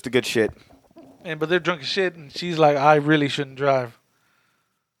 just the good shit. But they're drunk as shit, and she's like, I really shouldn't drive.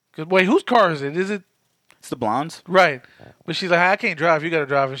 Wait, whose car is it? Is it? It's the blondes. Right. But she's like, I can't drive. You got to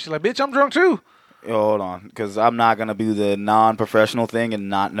drive. And she's like, bitch, I'm drunk too. Hold on, because I'm not going to do the non-professional thing and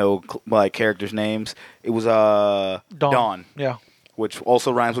not know characters' names. It was Dawn. Yeah. Which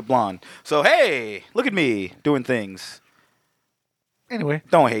also rhymes with blonde. So, hey, look at me doing things. Anyway.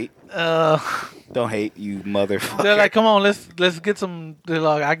 Don't hate. Don't hate, you motherfucker. They're like, come on, let's get some. They're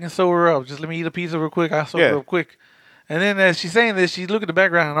like, I can sew her up. Just let me eat a pizza real quick. I'll sew her up quick. And then as she's saying this, she's looking at the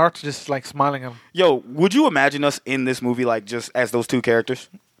background, and Art's just like smiling at him. Yo, would you imagine us in this movie like just as those two characters?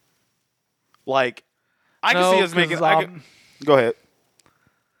 Like, I can see us making. Go ahead.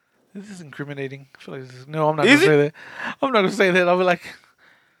 This is incriminating. I feel like no, I'm not going to say that. I'm not going to say that. I'll be like,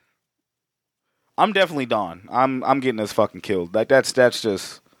 I'm definitely Dawn. I'm getting us fucking killed. Like that's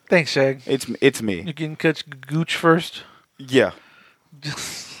just. Thanks, Shag. It's me. You're getting gooch first. Yeah.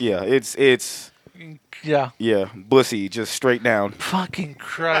 Yeah. It's. Yeah. Yeah. Bussy, just straight down. Fucking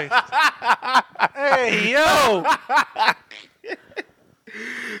Christ. Hey, yo.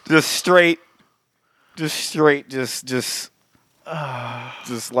 Just straight,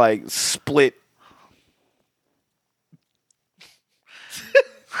 like split.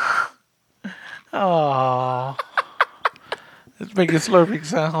 Oh. Let's make slurping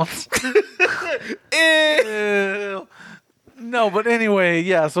sounds. Ew. No, but anyway,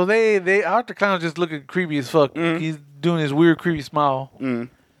 yeah. So they Art the Clown just looking creepy as fuck. Mm-hmm. He's doing his weird creepy smile. Mm.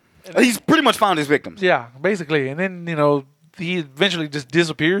 He's pretty much found his victims. Yeah, basically. And then he eventually just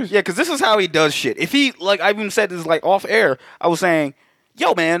disappears. Yeah, because this is how he does shit. If he I even said this off air. I was saying,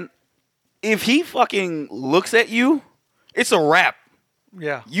 yo, man, if he fucking looks at you, it's a wrap.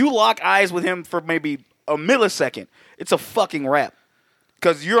 Yeah. You lock eyes with him for maybe a millisecond, it's a fucking wrap.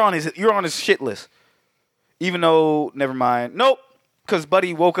 Because you're on his shit list. Even though, never mind. Nope. Because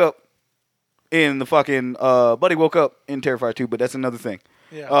Buddy woke up in the fucking Terrifier 2, but that's another thing.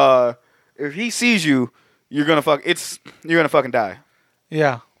 Yeah. If he sees you, you're gonna fucking die.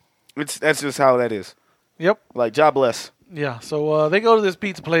 Yeah. That's just how that is. Yep. Like, God bless. Yeah. So they go to this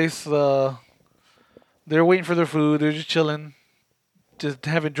pizza place. They're waiting for their food. They're just chilling, just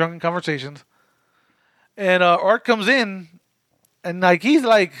having drunken conversations. And Art comes in, and he's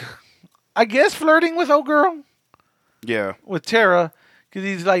like, I guess flirting with old girl. Yeah. With Tara, because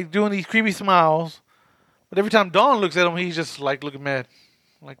he's like doing these creepy smiles. But every time Dawn looks at him, he's just like looking mad.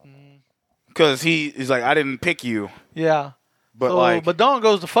 Like, because he's like, I didn't pick you. Yeah. But Dawn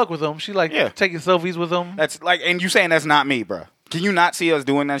goes to fuck with him. She taking selfies with him. That's like, and you saying that's not me, bro. Can you not see us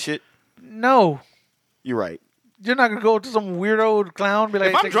doing that shit? No. You're right. You're not gonna go to some weirdo clown and be like,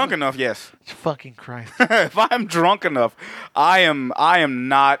 if I'm drunk enough, yes. Fucking Christ. If I'm drunk enough, I am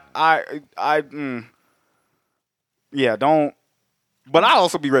not. Yeah, don't. But I'll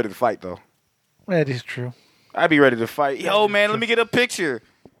also be ready to fight, though. That is true. I'd be ready to fight. Yo, man, let me get a picture.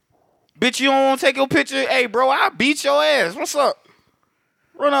 Bitch, you don't want to take your picture? Hey, bro, I'll beat your ass. What's up?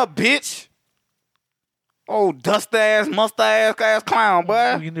 Run up, bitch. Oh, dust ass, mustache ass clown,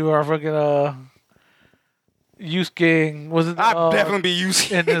 boy. We can do our fucking Yusuke. Was it? I'd definitely be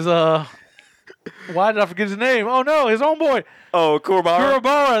Yusuke. And his why did I forget his name? Oh no, his own boy. Oh, Kurobara.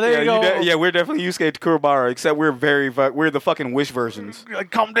 Kurobara. There you go. Yeah, we're definitely Yusuke to Kurobara, except we're we're the fucking Wish versions.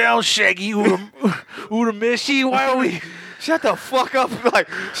 Like, calm down, Shaggy. Uramishi. Why are we? Shut the fuck up! Like,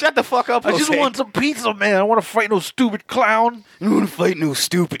 shut the fuck up! I just Jose. want some pizza, man. I don't want to fight no stupid clown. I don't want to fight no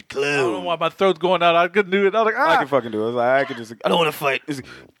stupid I don't know clown. why my throat's going out. I couldn't do it. I was like, I can fucking do it. I can just. I don't want to fight. I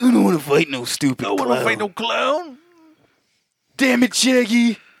don't want to fight no stupid. I don't clown. want to fight no clown. Damn it,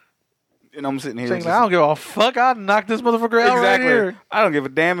 Shaggy! And I'm sitting here. Saying, just- I don't give a fuck. I'd knock this motherfucker out right here. I don't give a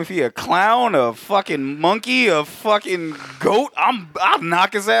damn if he a clown, a fucking monkey, a fucking goat. I'll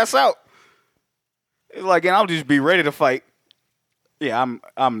knock his ass out. It's like, and I'll just be ready to fight. Yeah,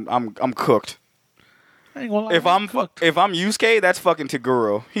 I'm cooked. I ain't gonna lie, If I'm fucked. Yusuke, that's fucking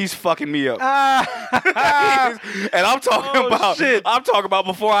Taguro. He's fucking me up. and I'm talking about shit. I'm talking about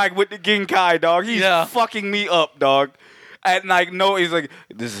before I went to Genkai, dog. He's fucking me up, dog. And like, no, he's like,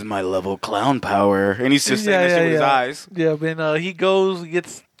 this is my level clown power, and he's just saying that shit with his eyes. Yeah, then he goes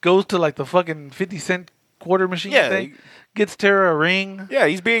to like the fucking 50-cent quarter machine thing. Gets Tara a ring. Yeah,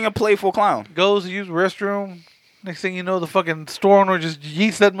 he's being a playful clown. Goes to use the restroom. Next thing you know, the fucking store owner just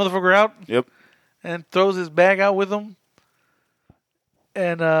yeets that motherfucker out. Yep. And throws his bag out with him.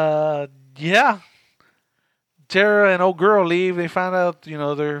 And, Tara and old girl leave. They find out,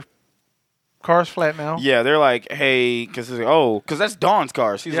 their car's flat now. Yeah, they're like, hey, because that's Dawn's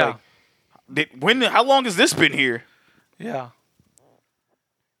car. She's like, how long has this been here? Yeah.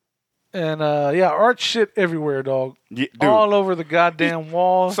 And, art shit everywhere, dog. Yeah, dude. All over the goddamn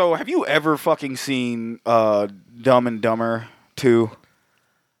wall. So, have you ever fucking seen Dumb and Dumber 2?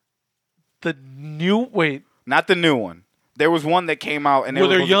 Not the new one. There was one that came out and were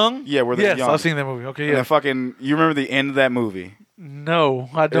they young? Yeah, were they young? Yes, I've seen that movie. Okay, And then you remember the end of that movie? No,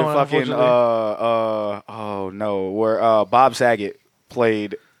 I don't. Where Bob Saget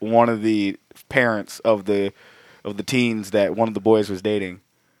played one of the parents of the teens that one of the boys was dating.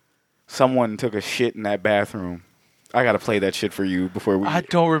 Someone took a shit in that bathroom. I gotta play that shit for you before we. I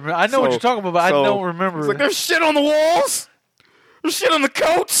don't remember. I know what you're talking about, but I don't remember. It's like there's shit on the walls. There's shit on the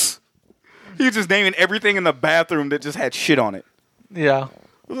coats. He was just naming everything in the bathroom that just had shit on it. Yeah.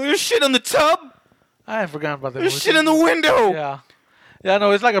 There's shit on the tub. I had forgotten about that. There's shit in the window. Yeah. Yeah,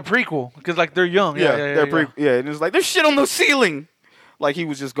 no, it's like a prequel because like they're young. Yeah, and it's like there's shit on the ceiling. Like he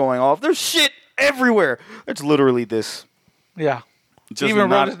was just going off. There's shit everywhere. It's literally this. Yeah. Just he even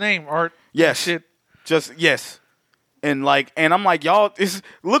wrote his name, Art. Yes. Shit. Just yes. And I'm like, y'all, this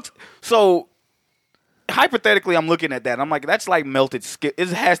looks so. Hypothetically, I'm looking at that. I'm like, that's like melted. It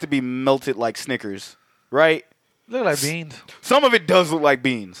has to be melted like Snickers, right? Look like beans. Some of it does look like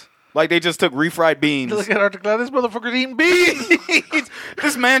beans. Like they just took refried beans. Look at Art the Clown. This motherfucker's eating beans.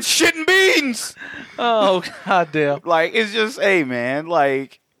 This man's shitting beans. Oh goddamn! Like it's just, hey man,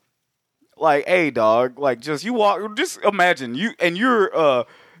 like, hey dog, like just you walk. Just imagine you're a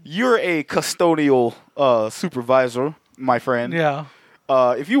custodial supervisor, my friend. Yeah.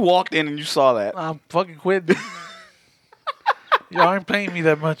 If you walked in and you saw that, I'm fucking quitting. Y'all ain't paying me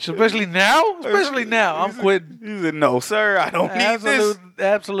that much, especially now. I'm quitting. He said, "No, sir, I don't need this."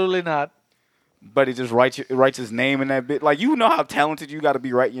 Absolutely not. But he just writes his name in that bit. Like, you know how talented you got to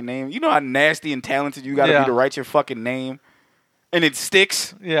be writing your name. You know how nasty and talented you got to be to write your fucking name, and it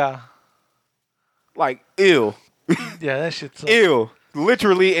sticks. Yeah. Like, ew. Yeah, that shit sucks. Ew.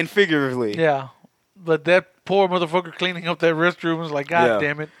 Literally and figuratively. Yeah, but that poor motherfucker cleaning up that restroom was like, God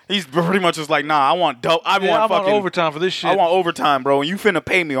damn it. He's pretty much just like, nah, I want overtime for this shit. I want overtime, bro, and you finna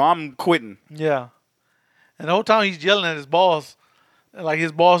pay me or I'm quitting. Yeah. And the whole time he's yelling at his boss. Like,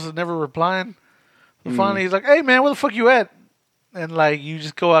 his boss is never replying. So finally he's like, hey, man, where the fuck you at? And, like, you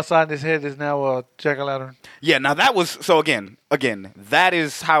just go outside and his head is now a jack-o'-lantern. Yeah, now that was... So, again, that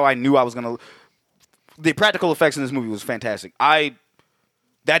is how I knew I was going to... The practical effects in this movie was fantastic.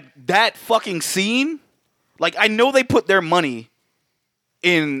 That fucking scene... Like, I know they put their money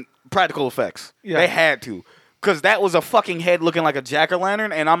in practical effects. Yeah. They had to. Because that was a fucking head looking like a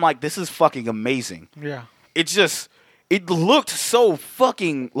jack-o'-lantern, and I'm like, this is fucking amazing. Yeah. It's just... It looked so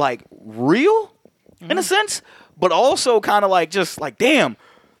fucking, like, real, in a sense, but also kind of like, just like, damn,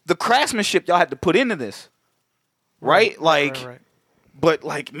 the craftsmanship y'all had to put into this. Right? Right. But,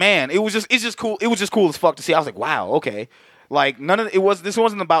 like, man, it's just cool. It was just cool as fuck to see. I was like, wow, okay. Like, this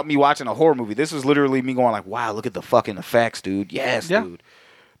wasn't about me watching a horror movie. This was literally me going like, wow, look at the fucking effects, dude. Yes, dude.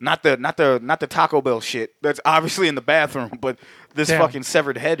 Not the Taco Bell shit that's obviously in the bathroom, but this fucking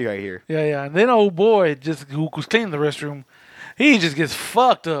severed head right here. Yeah. And then old boy who was cleaning the restroom, he just gets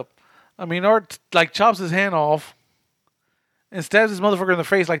fucked up. I mean, Art like chops his hand off and stabs this motherfucker in the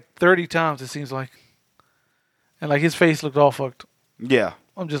face like 30 times. It seems like, and like his face looked all fucked. Yeah.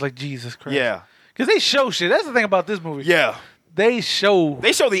 I'm just like Jesus Christ. Yeah. Because they show shit. That's the thing about this movie. Yeah. They show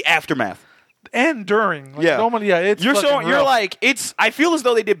the aftermath. and during. Like, Yeah. Normally, yeah, it's You're fucking showing. You're rough. like it's. I feel as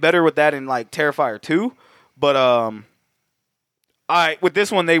though they did better with that in like Terrifier 2, but with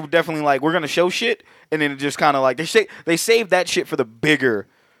this one they were definitely like we're gonna show shit, and then it just kind of like they saved that shit for the bigger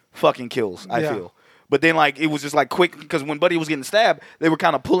fucking kills. I feel, but then like it was just like quick because when Buddy was getting stabbed, they were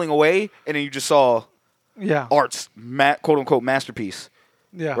kind of pulling away, and then you just saw Art's quote unquote masterpiece.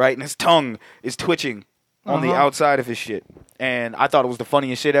 Yeah. Right, and his tongue is twitching on the outside of his shit, and I thought it was the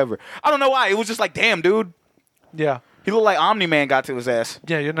funniest shit ever. I don't know why. It was just like, damn, dude. Yeah. He looked like Omni-Man got to his ass.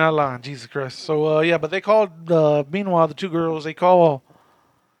 Yeah, you're not lying. Jesus Christ. So, but they called, meanwhile, the two girls, they call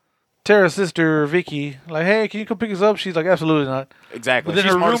Tara's sister, Vicky, like, hey, can you come pick us up? She's like, absolutely not. Exactly. But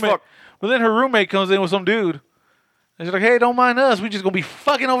then, her roommate comes in with some dude. And she's like, hey, don't mind us. We just going to be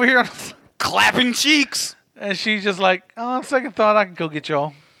fucking over here. Clapping cheeks. And she's just like, on second thought, I can go get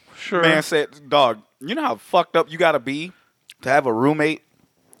y'all. Sure. Man said, dog, you know how fucked up you got to be to have a roommate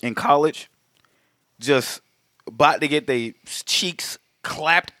in college just about to get their cheeks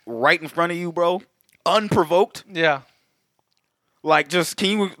clapped right in front of you, bro? Unprovoked? Yeah. Like, just, can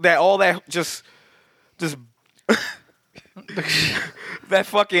you, just that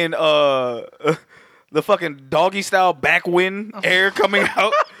fucking, the fucking doggy style backwind air coming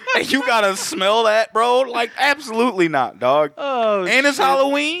out, and you gotta smell that, bro? Like, absolutely not, dog. Oh, and it's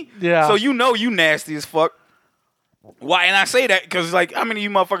Halloween, yeah. So you know you nasty as fuck. Why? And I say that because, like, how many of you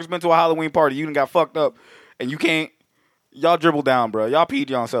motherfuckers been to a Halloween party? You done got fucked up, and you can't. Y'all dribble down, bro. Y'all peed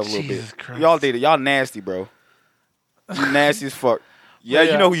yourself a little Jesus bit. Christ. Y'all did it. Y'all nasty, bro. You nasty as fuck. Yeah,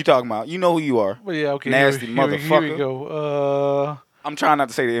 Yeah. you know who you talking about. You know who you are. But yeah, okay. Nasty Here motherfucker. we go. I'm trying not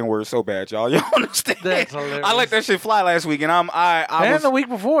to say the N-word so bad, y'all. Y'all understand? That's hilarious. I let that shit fly last week, and and the week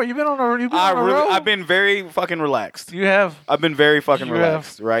before, you've been on a road. I've been very fucking relaxed. You have. I've been very fucking You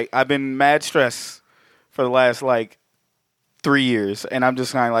relaxed, have. right? I've been mad stress for the last, like, 3 years, and I'm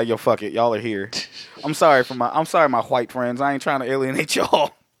just kind of like, yo, fuck it. Y'all are here. I'm sorry, my white friends. I ain't trying to alienate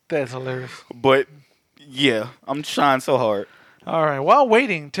y'all. That's hilarious. But, yeah, I'm trying so hard. All right. While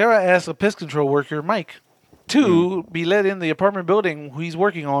waiting, Tara asks a pest control worker, Mike, to be let in the apartment building he's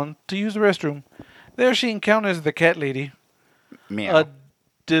working on to use the restroom. There she encounters the cat lady, Meow. a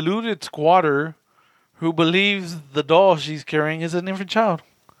deluded squatter who believes the doll she's carrying is an infant child.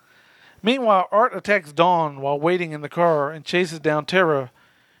 Meanwhile, Art attacks Dawn while waiting in the car and chases down Tara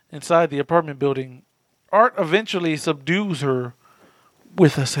inside the apartment building. Art eventually subdues her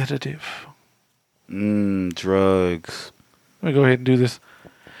with a sedative. Drugs. Let me go ahead and do this.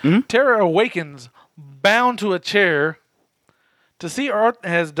 Mm-hmm. Tara awakens, bound to a chair, to see Art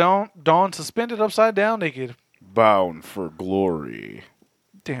has Dawn suspended upside down naked. Bound for glory.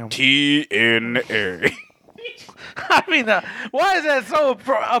 Damn. TNA. I mean, why is that so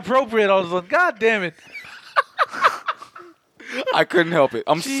appropriate all of a sudden? God damn it. I couldn't help it.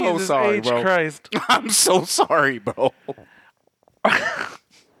 I'm so Jesus sorry, H. bro. Christ. I'm so sorry, bro.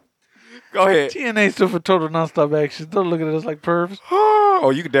 Go ahead. TNA stood for total nonstop action. Don't look at us like pervs.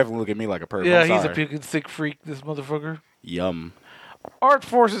 Oh, you can definitely look at me like a pervert. Yeah, I'm he's sorry. a puking sick freak, this motherfucker. Yum. Art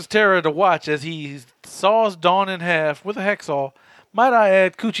forces Tara to watch as he saws Dawn in half with a hacksaw. Might I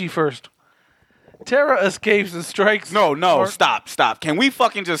add, coochie first. Tara escapes and strikes. No, Art. stop. Can we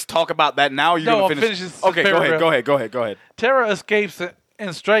fucking just talk about that now? Or you're No, gonna I'll finish. finish this Okay, paragraph. go ahead. Tara escapes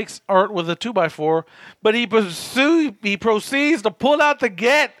and strikes Art with a 2x4, but he proceeds to pull out the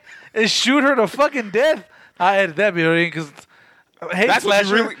gat and shoot her to fucking death. I added that bit in because That's what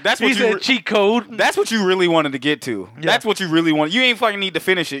you really. That's what he you. said cheat code. That's what you really wanted to get to. Yeah. That's what you really want. You ain't fucking need to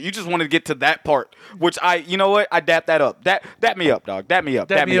finish it. You just wanted to get to that part, which you know what? I dapped that up. Dap me up, dog. Dap me up.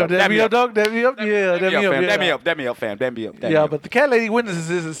 Dap me up, dog. Dap me up. Yeah, dap me up, fam. yeah. Dap me up, fam. Dap me up. Yeah, but the cat lady witnesses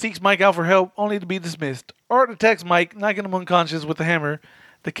this and seeks Mike out for help, only to be dismissed. Art attacks Mike, knocking him unconscious with a hammer.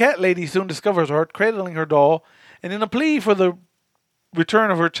 The cat lady soon discovers Art cradling her doll, and in a plea for the return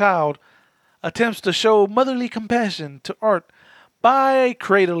of her child, attempts to show motherly compassion to Art by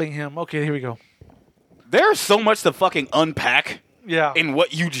cradling him. Okay, here we go. There's so much to fucking unpack Yeah. in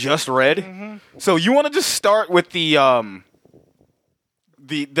what you just read. So you want to just start with the reason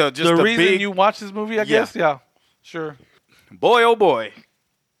big you watch this movie, I guess? Yeah. Sure. boy, oh boy.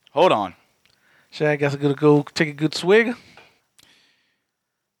 Hold on. Shag got to go take a good swig.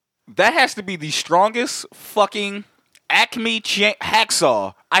 That has to be the strongest fucking Acme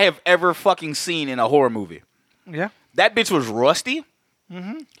hacksaw I have ever fucking seen in a horror movie. Yeah. That bitch was rusty.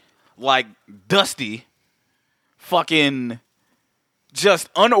 Like dusty. Fucking just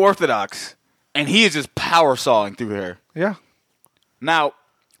unorthodox, and he is just power sawing through her. Yeah. Now,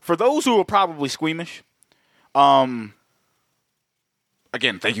 for those who are probably squeamish, again,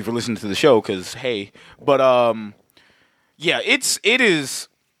 thank you for listening to the show, because, hey, but, yeah, it is,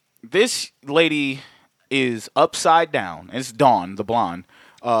 this lady is upside down. It's Dawn, the blonde,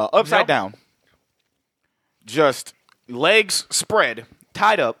 upside down, just legs spread,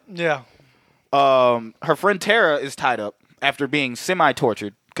 tied up. Yeah. Her friend Tara is tied up after being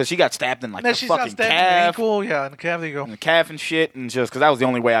semi-tortured because she got stabbed in, like, the fucking calf. Ankle. Yeah, in the calf, there you go. And the calf and shit, and just, because that was the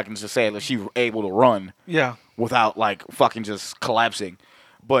only way I can just say it, that she was able to run. Yeah. Without, like, fucking just collapsing.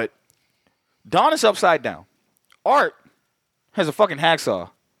 But Dawn is upside down. Art has a fucking hacksaw.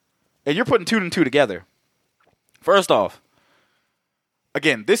 And you're putting two and two together. First off,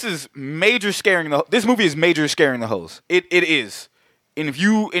 again, this is major scaring this movie is major scaring the hoes. It is. And if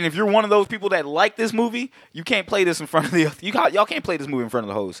you're one of those people that like this movie, you can't play this in front of y'all can't play this movie in front of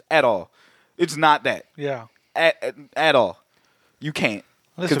the hoes at all. It's not that. Yeah. At all. You can't.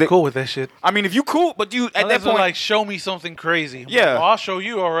 Unless they're cool with that shit. I mean, if you cool, but you at that point, like, show me something crazy. Yeah. I'll show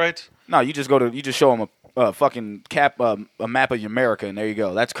you. All right. No, you just show them a fucking a map of America, and there you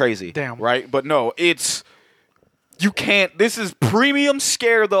go. That's crazy. Damn. Right? But no, you can't. This is premium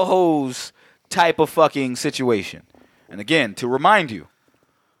scare the hose type of fucking situation. And again, to remind you,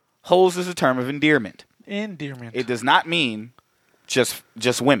 hose is a term of endearment. Endearment. It does not mean just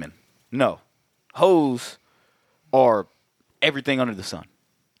women. No. Hoes are everything under the sun.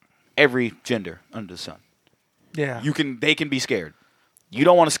 Every gender under the sun. Yeah. They can be scared. You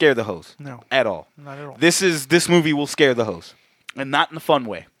don't want to scare the hoes. No. At all. Not at all. This movie will scare the hoes. And not in a fun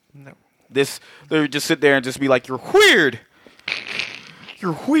way. No. They just sit there and just be like, "You're weird.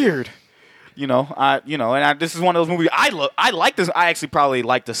 You're weird." This is one of those movies I like this. I actually probably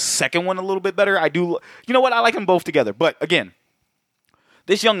like the second one a little bit better. I do. You know what? I like them both together. But again,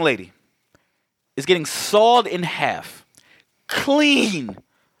 this young lady is getting sawed in half, clean.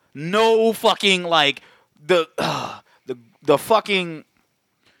 No fucking like the fucking.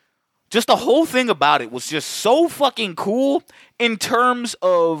 Just the whole thing about it was just so fucking cool in terms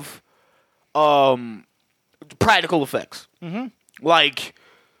of practical effects. Mm-hmm. Like.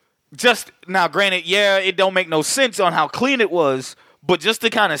 Just now, granted, yeah, it don't make no sense on how clean it was, but just to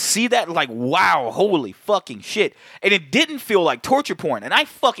kind of see that, like, wow, holy fucking shit. And it didn't feel like torture porn, and I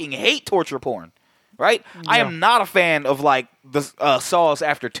fucking hate torture porn, right? Yeah. I am not a fan of, like, the Saws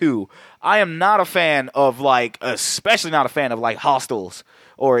After 2. I am not a fan of, like, especially not a fan of, like, Hostels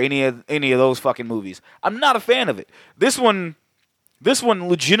or any of those fucking movies. I'm not a fan of it. This one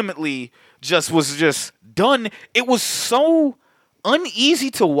legitimately was just done. It was so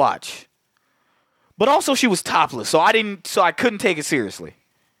uneasy to watch, but also she was topless, so I couldn't take it seriously.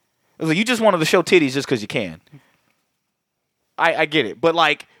 It was like, you just wanted to show titties just because you can. I get it, but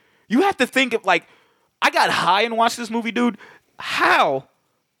like, you have to think of, like, I got high and watched this movie, dude. How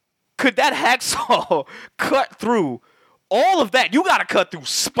could that hacksaw cut through all of that? You got to cut through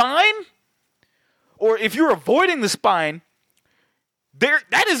spine, or if you're avoiding the spine,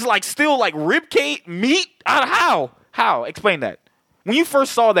 that is like still like rib cage meat. How? Explain that. When you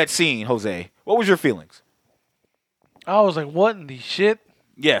first saw that scene, Jose, what was your feelings? I was like, what in the shit?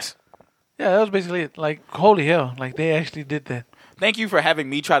 Yes. Yeah, that was basically it. Like, holy hell. Like, they actually did that. Thank you for having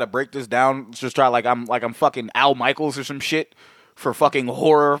me try to break this down. Just try like I'm fucking Al Michaels or some shit for fucking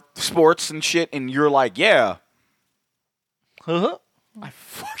horror sports and shit. And you're like, yeah. Uh-huh. I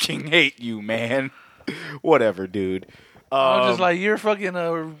fucking hate you, man. Whatever, dude. I was just like, you're fucking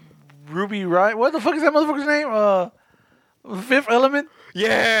Ruby Riott. What the fuck is that motherfucker's name? Fifth Element?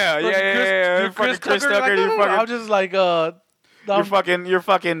 Yeah. Chris Tucker. I'm just like, you're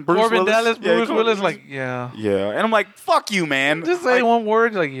fucking Bruce Corbin Willis. Dallas, Bruce Willis, like, yeah. Yeah. And I'm like, fuck you, man. Just say one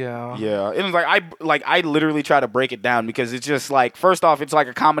word, like, yeah. Yeah. It was like, I literally try to break it down because it's just like, first off, it's like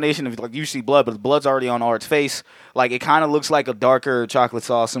a combination of, like, you see blood, but the blood's already on Art's face. Like, it kind of looks like a darker chocolate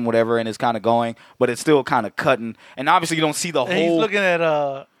sauce and whatever, and it's kind of going, but it's still kind of cutting. And obviously, you don't see the whole. He's looking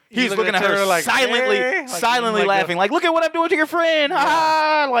at, He's looking at her like, silently laughing, like, look at what I'm doing to your friend.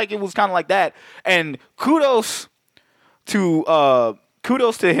 Ha! Like, it was kind of like that. And kudos to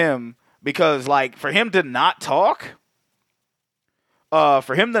him because, like, for him to not talk, and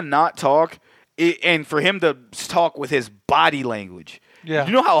for him to talk with his body language. Yeah.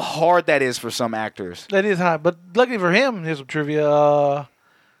 You know how hard that is for some actors. That is hard. But luckily for him, here's some trivia.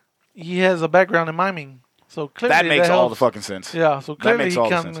 He has a background in miming. So clearly that makes all the fucking sense. Yeah, so clearly that makes all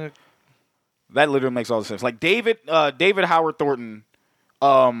the sense. That literally makes all the sense. Like David Howard Thornton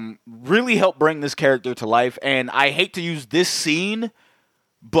really helped bring this character to life, and I hate to use this scene,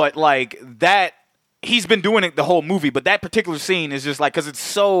 but like that he's been doing it the whole movie, but that particular scene is just like, because it's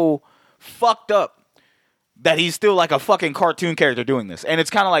so fucked up that he's still like a fucking cartoon character doing this, and it's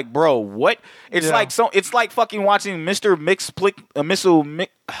kind of like, bro, what? It's like it's like fucking watching Mr. Missile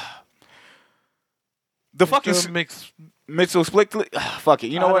Mix. The fucking Missile Split. Fuck it.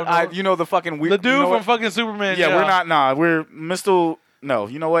 You know what? You know the fucking weird. The dude from fucking Superman. Yeah, we're not. Nah, we're Mr. No,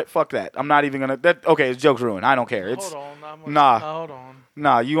 you know what? Fuck that. I'm not even gonna. That okay? It's joke's ruined. I don't care. It's hold on. hold on.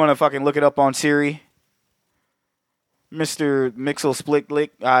 Nah, you wanna fucking look it up on Siri? Mr. Mixel Split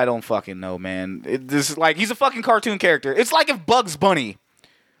Lick? I don't fucking know, man. This is like, he's a fucking cartoon character. It's like if Bugs Bunny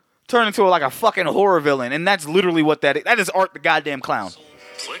turned into like a fucking horror villain, and that's literally what that is. That is Art the goddamn Clown.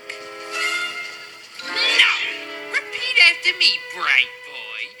 Click. No! Repeat after me, bright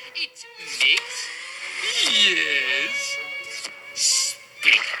boy. It's mix. Yes.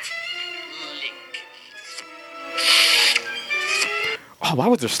 Split. Lick. Oh, why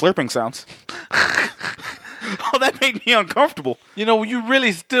was there slurping sounds? Oh, that made me uncomfortable. You know, you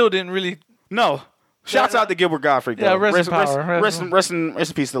really still didn't really. No. Shouts out to Gilbert Gottfried. Yeah, rest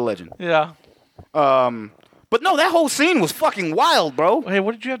in peace to the legend. Yeah. But no, that whole scene was fucking wild, bro. Hey,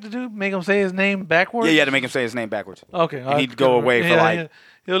 what did you have to do? Make him say his name backwards? Yeah, you had to make him say his name backwards. Okay. And he'd go away for like... Yeah.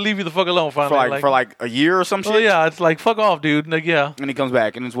 He'll leave you the fuck alone finally. For like a year or some shit. Oh, yeah, it's like, fuck off, dude. Like, yeah. And he comes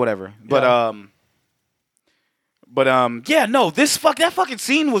back, and it's whatever. But, yeah, no, that fucking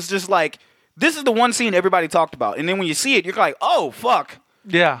scene was just like... This is the one scene everybody talked about, and then when you see it, you're like, "Oh fuck!"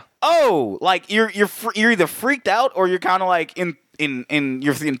 Yeah. Oh, like you're either freaked out or you're kind of like in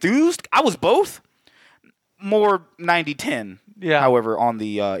you're enthused. I was both. More 90-10. Yeah. However, on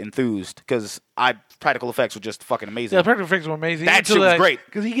the enthused, because practical effects were just fucking amazing. Yeah, practical effects were amazing. That shit was great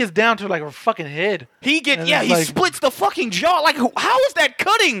because he gets down to like a fucking head. He splits the fucking jaw. Like, how is that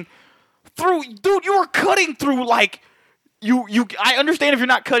cutting through, dude? You were cutting through like. I understand if you're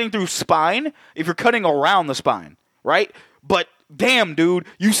not cutting through spine, if you're cutting around the spine, right? But damn, dude,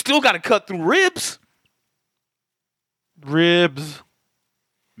 you still got to cut through ribs. Ribs.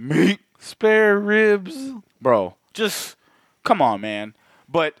 Meat. Spare ribs. Bro, just come on, man.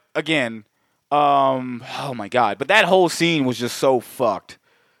 But again, oh my God. But that whole scene was just so fucked.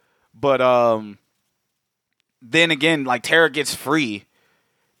 But then again, like Tara gets free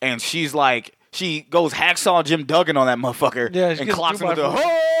and she's like, she goes hacksaw Jim Duggan on that motherfucker and clocks him with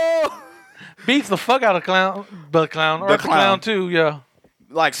beats the fuck out of the clown too, yeah.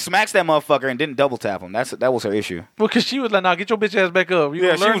 Like smacks that motherfucker and didn't double tap him. That was her issue. Well, because she was like, "Nah, get your bitch ass back up." She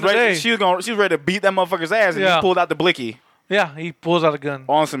was ready to beat that motherfucker's ass, and he pulled out the blicky. Yeah, he pulls out a gun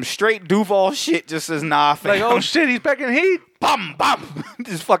on some straight Duval shit. Just says, "Nah, fam." Like, oh shit, he's packing heat. Bum bum.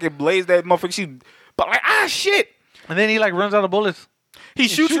 Just fucking blaze that motherfucker. But like, shit. And then he like runs out of bullets. He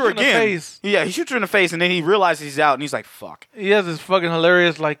shoots her again. In the face. Yeah, he shoots her in the face, and then he realizes he's out, and he's like, "Fuck." He has this fucking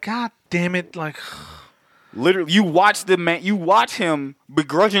hilarious, like, God damn it, like. Literally, you watch him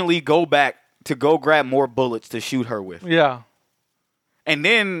begrudgingly go back to go grab more bullets to shoot her with. Yeah. And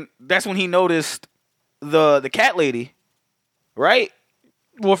then that's when he noticed the cat lady, right?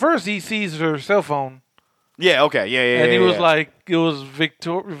 Well, first he sees her cell phone. Yeah. Okay. Yeah. And he was like, it was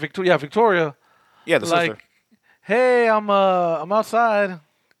Victoria. Yeah, the sister. Hey, I'm outside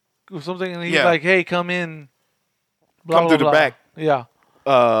or something, and he's like, hey, come in. Blah, come blah, through blah. The back. Yeah.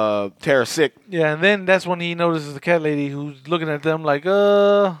 Tara's sick. Yeah, and then that's when he notices the cat lady who's looking at them like,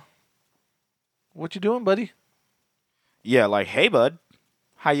 what you doing, buddy? Yeah, like, hey, bud,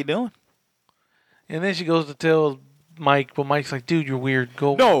 how you doing? And then she goes to tell Mike, but Mike's like, dude, you're weird.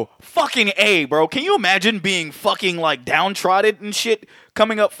 Go. No, fucking A, bro. Can you imagine being fucking like downtrodden and shit,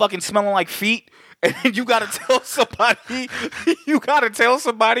 coming up fucking smelling like feet? And you gotta tell somebody,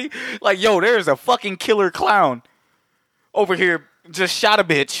 like, yo, there's a fucking killer clown over here just shot a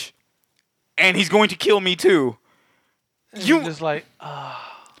bitch, and he's going to kill me too. And you just like,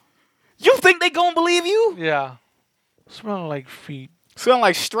 you think they gonna believe you? Yeah. Smelling like feet. Smelling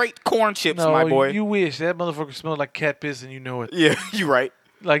like straight corn chips, my boy. You wish. That motherfucker smelled like cat piss and you know it. Yeah, you right.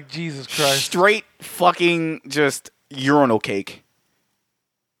 Like Jesus Christ. Straight fucking just urinal cake.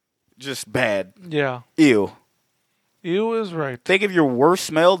 Just bad. Yeah. Ew. Ew is right. Think of your worst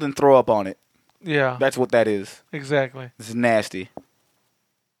smell, then throw up on it. Yeah. That's what that is. Exactly. It's nasty.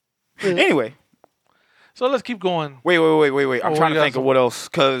 Anyway. So let's keep going. Wait. I'm trying to think of what else.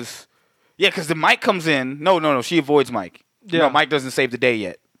 Because the Mike comes in. No. She avoids Mike. Yeah. No, Mike doesn't save the day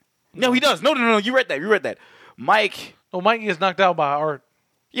yet. No, he does. No. You read that. Mike. Oh, Mike gets knocked out by Art.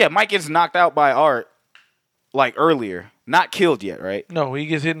 Yeah, Mike gets knocked out by Art like earlier. Not killed yet, right? No, he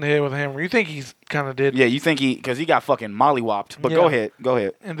gets hit in the head with a hammer. You think he's kind of dead. Yeah, you think because he got fucking mollywopped. But go ahead.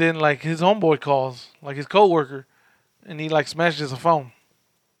 And then, like, his homeboy calls, like his coworker, and he, like, smashes a phone.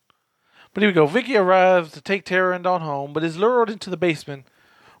 But here we go. Vicky arrives to take Tara and Dawn home, but is lured into the basement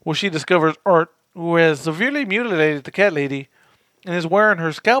where she discovers Art, who has severely mutilated the cat lady and is wearing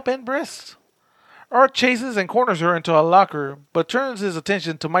her scalp and breasts. Art chases and corners her into a locker, but turns his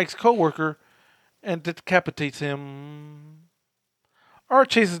attention to Mike's co-worker and decapitates him. Art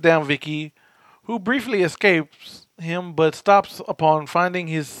chases down Vicky, who briefly escapes him but stops upon finding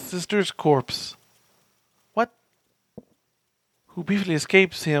his sister's corpse. What? Who briefly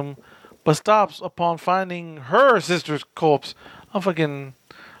escapes him but stops upon finding her sister's corpse. I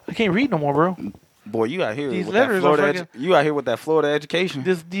can't read no more, bro. Boy, you out here These with letters that are Florida. fucking- You out here with that Florida education.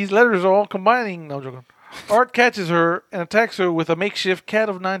 These letters are all combining. No, I'm joking. Art catches her and attacks her with a makeshift cat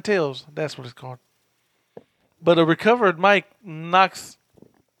of nine tails. That's what it's called. But a recovered Mike knocks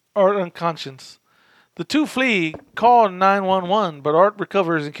Art unconscious. The two flee, call 911, but Art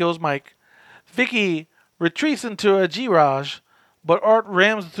recovers and kills Mike. Vicky retreats into a garage, but Art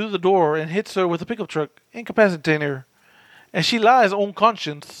rams through the door and hits her with a pickup truck, incapacitating her. As she lies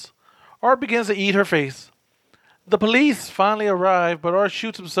unconscious, Art begins to eat her face. The police finally arrive, but Art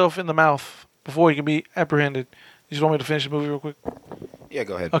shoots himself in the mouth before he can be apprehended. You just want me to finish the movie real quick? Yeah,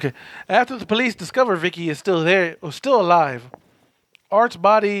 go ahead. Okay. After the police discover Vicky is still alive, Art's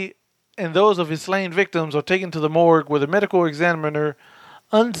body and those of his slain victims are taken to the morgue where the medical examiner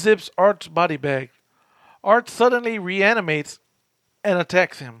unzips Art's body bag. Art suddenly reanimates and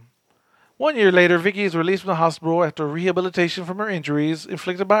attacks him. 1 year later, Vicky is released from the hospital after rehabilitation from her injuries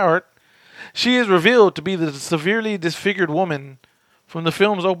inflicted by Art. She is revealed to be the severely disfigured woman from the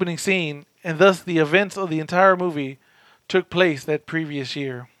film's opening scene, and thus the events of the entire movie took place that previous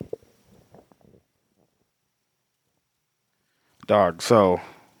year. Dog, so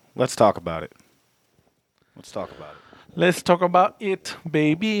let's talk about it. Let's talk about it,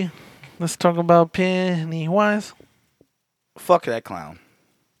 Baby. Let's talk about Pennywise. Fuck that clown.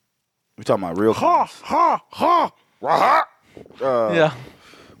 We're talking about real Ha, clowns. ha, ha. Yeah.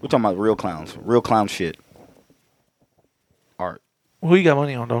 We're talking about real clowns. Real clown shit. Art. Who you got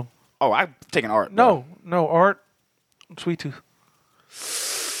money on, though? Oh, I'm taking Art. bro. No, Art. Sweet Tooth.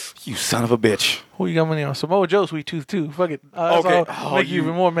 You son of a bitch. Who you got money on? Samoa Joe, Sweet Tooth, too. Fuck it. Okay. I'll make you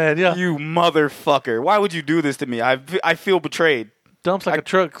even more mad, yeah. You motherfucker. Why would you do this to me? I feel betrayed. Dumps like a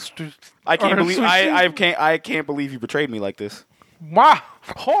truck. I can't Or believe Sweet I can't believe you betrayed me like this. Wah!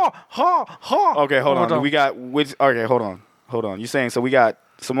 Ha! Ha! Ha! Okay, hold on. We got which? Okay, hold on. You're saying so? We got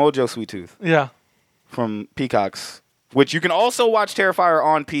Samoa Joe Sweet Tooth Yeah. from Peacock's, which you can also watch Terrifier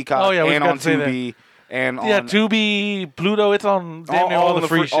on Peacock Oh, yeah, we and forgot on to say Tubi and on Yeah, Tubi, Pluto, it's on damn near all the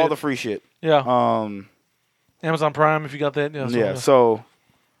free shit. all the free shit. Yeah. Amazon Prime, if you got that. Yeah. So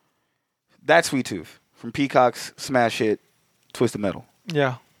that's Sweet Tooth from Peacock's smash hit Twisted Metal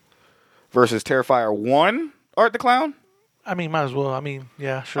Yeah. versus Terrifier 1 Art the Clown. I mean, might as well. I mean,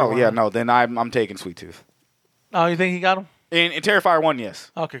 yeah, sure. Oh why yeah, not? no. Then I'm taking Sweet Tooth. Oh, you think he got him? In Terrifier 1,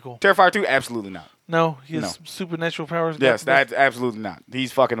 yes. Okay, cool. Terrifier 2, absolutely not. No, he has No. supernatural powers. Yes, that's absolutely not.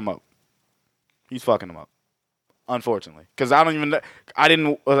 He's fucking him up. Unfortunately, because I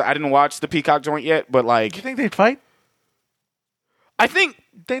didn't watch the Peacock joint yet, but Do like you think they'd fight? I think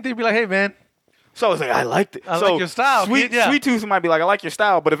Think they'd be like, hey, man. so. It's like I liked it. I so like your style, Sweet kid, yeah. Sweet Tooth might be like I like your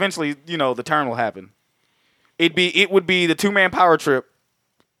style, but eventually, the turn will happen. It would be the 2-man power trip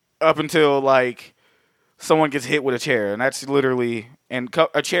up until like someone gets hit with a chair, and that's literally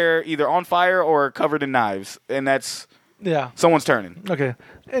a chair either on fire or covered in knives, and that's Yeah. someone's turning. Okay.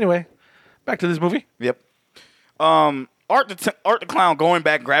 Anyway, back to this movie. Yep. Art the Clown going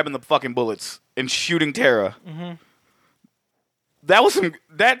back, grabbing the fucking bullets and shooting Tara. Mm-hmm. That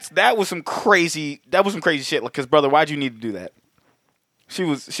was some crazy shit. Because brother, why'd you need to do that? She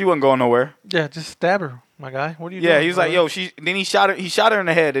wasn't going nowhere. Yeah, just stab her, my guy. What are you doing? Yeah, he was like, brother? yo, then he shot her in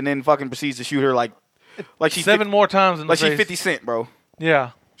the head, and then fucking proceeds to shoot her like she's 7 more times in the like face. she's 50 Cent, bro.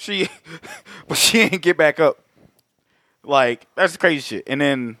 Yeah. But she ain't get back up. Like that's crazy shit. And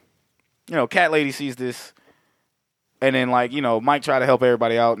then, Cat Lady sees this, and then like Mike tried to help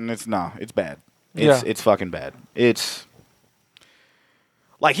everybody out, and it's bad. It's fucking bad. It's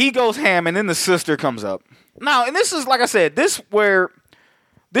like he goes ham, and then the sister comes up. Now, and this is like I said, this is where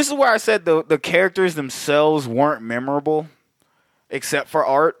I said the characters themselves weren't memorable, except for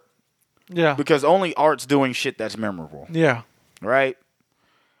Art, Yeah. because only Art's doing shit that's memorable. Yeah. Right?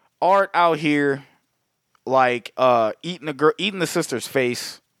 Art out here, like, eating the sister's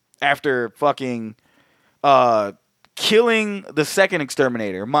face after fucking killing the second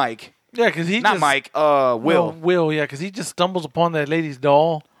exterminator, Mike. Yeah, because he Not just... Mike, Will. Will, yeah, because he just stumbles upon that lady's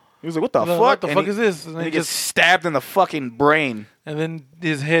doll He was like, what the fuck? What the And fuck is this? And And he he gets just stabbed in the fucking brain. and then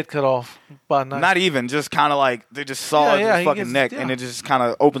his head cut off by a knife. Not even, just kind of like they just saw Yeah, his he fucking gets- neck, yeah. and it just kind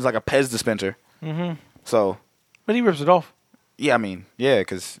of opens like a Pez dispenser. Mm-hmm. So, But he rips it off. yeah, I mean, yeah,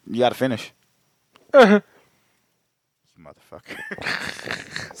 because you got to finish. Uh-huh. Motherfucker.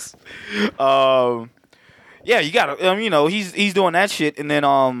 Yeah, you got to. You know, he's doing that shit, and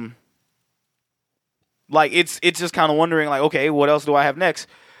then like it's just kind of wondering, like, okay, what else do I have next?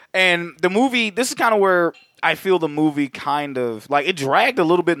 And the movie, this is kind of where I feel the movie kind of like it dragged a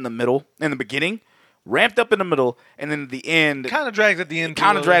little bit in the middle, in the beginning, ramped up in the middle, and then at the end, Kind of drags at the end.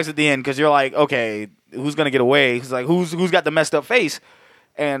 kind of drags at the end because you're like, okay, who's gonna get away? It's like who's got the messed up face,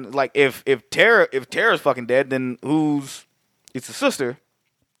 and like if Tara's fucking dead, then it's the sister,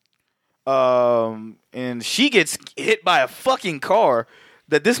 and she gets hit by a fucking car.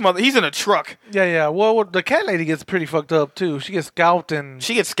 That this he's in a truck. Yeah. Well, the cat lady gets pretty fucked up too. She gets scalped and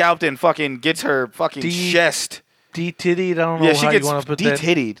She gets scalped and fucking gets her fucking chest. de-tittied. I don't know Yeah, she how gets you want to put that.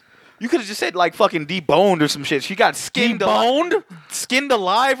 de-tittied. You could have just said like fucking deboned or some shit. She got skinned skinned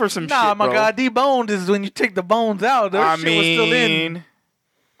alive or some shit. Nah, my bro. God, deboned is when you take the bones out. That shit was still in.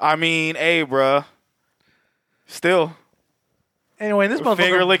 I mean, hey, bruh. Still, Anyway, this Finger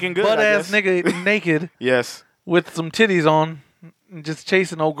motherfucker licking good, butt I ass guess. nigga naked yes, with some titties on, and just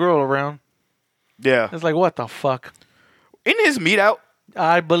chasing old girl around. yeah. It's like, what the fuck? In his meat out,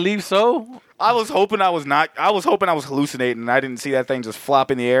 I believe so. I was hoping I was not. I was hoping I was hallucinating. And I didn't see that thing just flop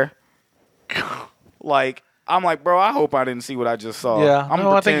in the air. Like I'm like, bro. I hope I didn't see what I just saw. Yeah,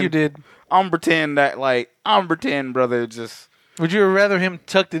 I think you did. I'm pretend, brother. Just Would you rather him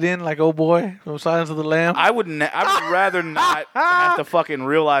tucked it in like old boy from Silence of the Lamb? I would rather not have to fucking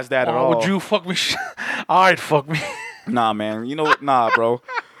realize that at all. Would you fuck me? All right, fuck me. Nah, man. You know what? Nah, bro.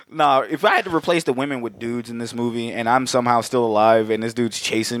 Nah. If I had to replace the women with dudes in this movie, and I'm somehow still alive, and this dude's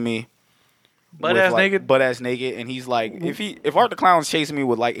chasing me, Butt ass naked. butt ass naked, and he's like, if Art the Clown's chasing me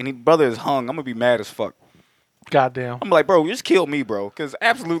with like, and his brother is hung, I'm gonna be mad as fuck. Goddamn. I'm like, bro, just kill me, bro, because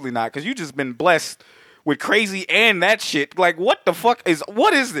absolutely not, because you just been blessed with crazy and that shit. Like, what the fuck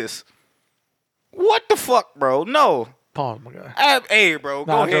what is this? What the fuck, bro? No. Pause, my guy. Hey, bro,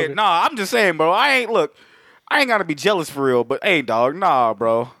 go Nah, ahead. joking. Nah, I'm just saying, bro. I ain't gotta be jealous for real, but hey, dog, nah,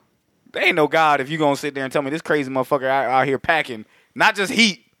 bro. There ain't no God if you gonna sit there and tell me this crazy motherfucker out here packing, not just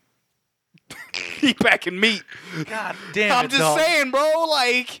heat. He packing meat. God damn I'm it, just dog. saying, bro,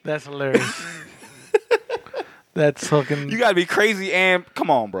 like, That's hilarious. That's fucking. you gotta be crazy and, come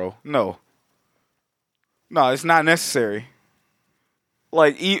on, bro. No, it's not necessary.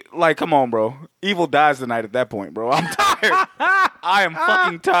 Like, come on, bro. Evil dies tonight at that point, bro. I'm tired. I am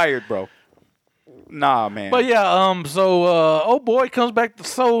fucking tired, bro. Nah, man. But yeah, so old boy comes back.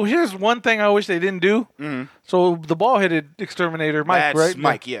 So here's one thing I wish they didn't do. Mhm. So the ball-headed exterminator, Mike, That's right?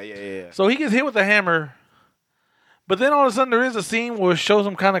 Mike, yeah. So he gets hit with a hammer, but then all of a sudden there is a scene where it shows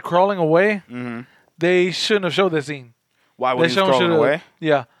him kind of crawling away. Mm-hmm. They shouldn't have showed that scene. Why would he crawling shoulda- away?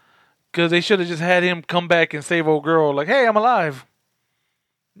 Yeah, because they should have just had him come back and save old girl. Like, hey, I'm alive.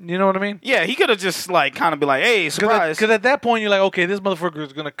 You know what I mean? Yeah, he could have just like kind of been like, "Hey, surprise!" Because at that point you're like, okay, this motherfucker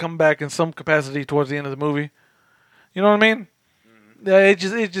is gonna come back in some capacity towards the end of the movie. You know what I mean? Yeah, it's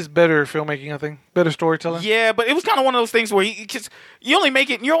just better filmmaking, I think, better storytelling. Yeah, but it was kind of one of those things where you're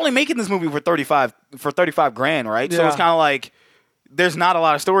only making this movie for 35 grand, right? So Yeah. it's kind of like there's not a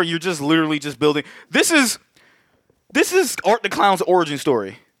lot of story. You're just literally just building. This is Art the Clown's origin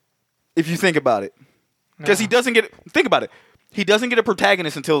story, if you think about it, because he doesn't get. Think about it. He doesn't get a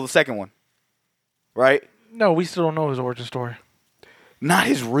protagonist until the second one, right? No, we still don't know his origin story. Not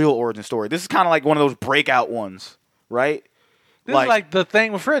his real origin story. This is kind of like one of those breakout ones, right? This is like the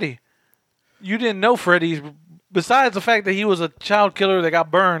thing with Freddy. You didn't know Freddy, besides the fact that he was a child killer that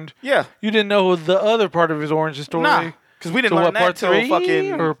got burned. Yeah. You didn't know the other part of his origin story. Nah, because we didn't So learn what, part that till 3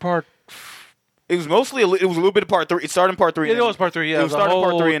 fucking. or part? It was mostly it was a little bit of part 3. It started in part 3. It was part 3. Yeah, It was started in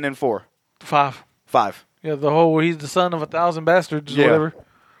part 3 and then 4, 5. 5. Yeah, the whole where he's the son of 1,000 bastards Yeah. or whatever,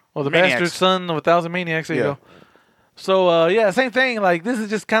 or the Maniacs. bastard son of 1,000 maniacs. There you Yeah. go. So yeah, same thing. Like this is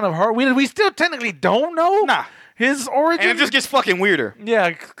just kind of hard. We still technically don't know Nah. his origin. And it just gets fucking weirder. yeah,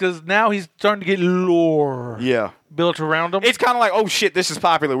 because now he's starting to get lore Yeah. built around him. It's kind of like, oh shit, this is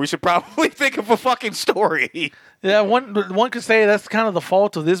popular. We should probably think of a fucking story. Yeah, one could say that's kind of the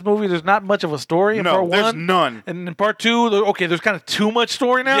fault of this movie. There's not much of a story in No, part there's 1. none. And in part 2, there's kind of too much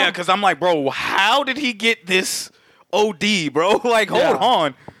story now. Yeah, because I'm like, bro, how did he get this OD, bro? Like, hold Yeah.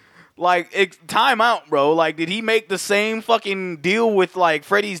 on. Like, time out, bro. Like, did he make the same fucking deal with, like,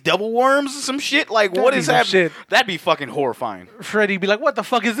 Freddy's devil worms or some shit? Like, That'd what be is some happening? shit. That'd be fucking horrifying. Freddy be like, "What the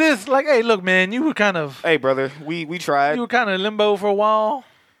fuck is this?" Like, hey, look, man, you were kind of Hey, brother, we tried. in limbo for a while.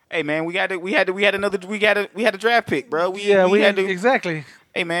 Hey man, we had a draft pick, bro. We had to, exactly.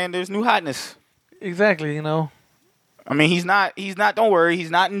 Hey man, there's new hotness. Exactly, you know. I mean, he's not. Don't worry,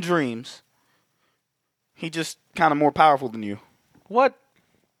 he's not in dreams. He just kind of more powerful than you. What?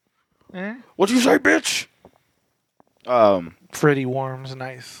 Eh? What you say, bitch? Freddie Worm's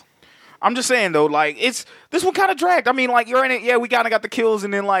nice. I'm just saying though, like this one kind of dragged. I mean, like you're in it. Yeah, we kind of got the kills,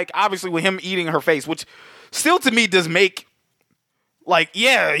 and then like obviously with him eating her face, which still to me does make like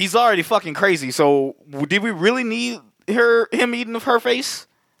yeah, he's already fucking crazy. So did we really need him eating her face?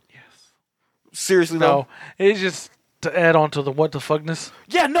 Yes. Seriously though, No, it's just to add on to the what the fuckness.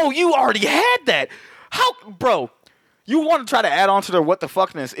 Yeah, no, you already had that. How, bro? You want to try to add on to the what the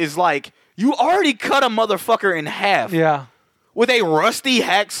fuckness is like you already cut a motherfucker in half. Yeah. With a rusty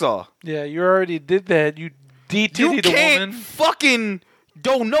hacksaw. Yeah, you already did that. You DT'd a woman. You can't fucking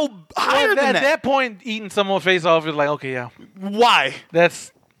go no higher than that. At that point, eating someone's face off is like, okay, yeah. Why?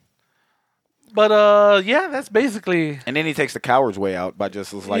 But yeah, that's basically. And then he takes the coward's way out by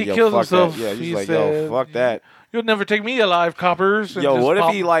just like, he yo, kills fuck himself. that. Yeah, he's He like, said, yo, fuck that. You'll never take me alive, coppers. And Yo, just what if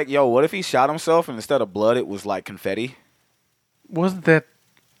pop- what if he shot himself and instead of blood it was like confetti? Wasn't that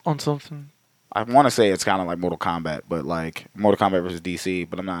on something? I want to say it's kind of like Mortal Kombat, but like Mortal Kombat versus DC,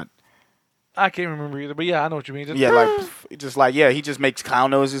 but I'm not. I can't remember either, but yeah, I know what you mean. He just makes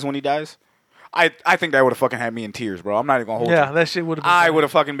clown noises when he dies. I think that would have fucking had me in tears, bro. I'm not even gonna hold you. Yeah, that shit would have been I funny. would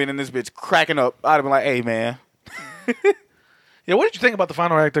have fucking been in this bitch cracking up. I'd have been like, hey, man. Yeah, what did you think about the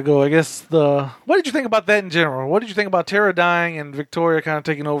final act ago? I guess what did you think about that in general? What did you think about Tara dying and Victoria kind of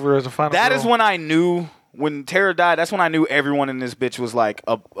taking over as a final That girl? is when I knew, when Tara died, that's when I knew everyone in this bitch was like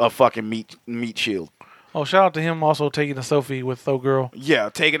a fucking meat shield. Oh, shout out to him also taking a selfie with the girl. Yeah,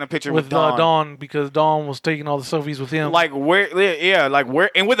 taking a picture with Dawn because Dawn was taking all the selfies with him. Like where? Yeah, like where?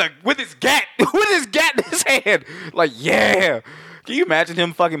 And with his gat, with his gat in his hand. Like yeah. Can you imagine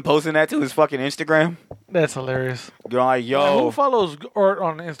him fucking posting that to his fucking Instagram? That's hilarious. You're like, yo, Like, who follows Art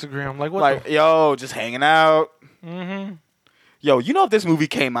on Instagram? Like what? Like yo, just hanging out. Mm-hmm. Yo, you know if this movie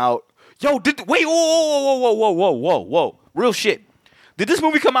came out? Yo, wait, whoa, real shit. Did this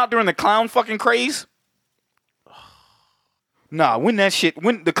movie come out during the clown fucking craze? Nah, when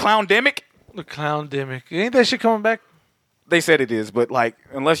the clown-demic? The clown-demic. Ain't that shit coming back? They said it is, but like,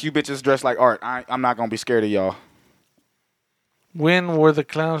 unless you bitches dress like Art, I'm not gonna be scared of y'all. When were the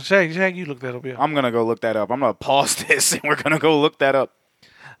clowns? Shag, you look that up, yeah. I'm gonna go look that up. I'm gonna pause this and we're gonna go look that up.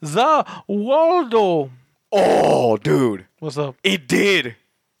 The Waldo. Oh, dude. What's up? It did.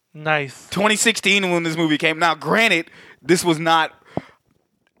 Nice. 2016 when this movie came. Now, granted, this was not.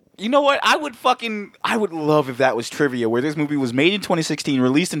 You know what? I would love if that was trivia, where this movie was made in 2016,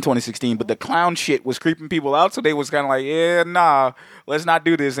 released in 2016, but the clown shit was creeping people out, so they was kind of like, yeah, nah, let's not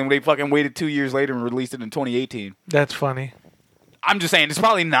do this, and they fucking waited 2 years later and released it in 2018. That's funny. I'm just saying, it's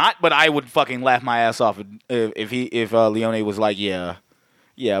probably not, but I would fucking laugh my ass off if Leone was like, I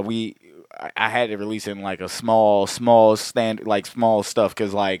had to release it in like a small stand, like small stuff,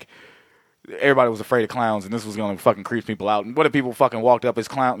 because like, everybody was afraid of clowns, and this was gonna fucking creep people out. And what if people fucking walked up as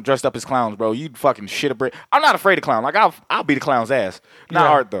dressed up as clowns, bro? You'd fucking shit a brick. I'm not afraid of clown. Like I'll beat a clown's ass. Not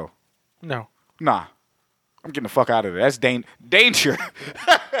Art though. No. Nah. I'm getting the fuck out of there. That's danger.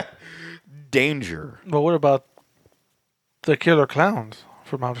 Danger. But what about the killer clowns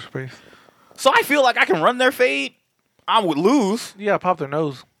from outer space? So I feel like I can run their fade. I would lose. You gotta pop their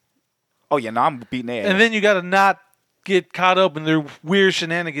nose. Oh yeah, no, I'm beating their ass. And then you gotta not get caught up in their weird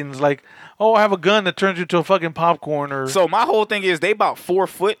shenanigans, like, oh, I have a gun that turns you into a fucking popcorn, or so my whole thing is they about 4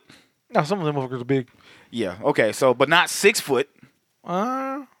 foot. No, some of them motherfuckers are big. Yeah, okay, so but not 6 foot.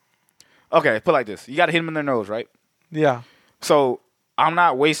 Okay, put it like this: you got to hit them in their nose, right? Yeah. So I'm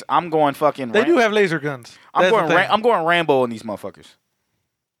going fucking. They do have laser guns. I'm going Rambo on these motherfuckers.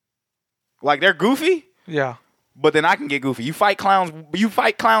 Like they're goofy. Yeah. But then I can get goofy. You fight clowns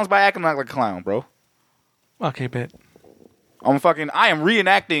by acting like a clown, bro. Okay, bet. I am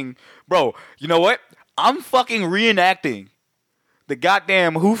reenacting, bro. You know what? I'm fucking reenacting the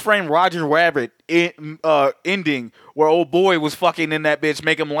goddamn Who Framed Roger Rabbit ending where old boy was fucking in that bitch,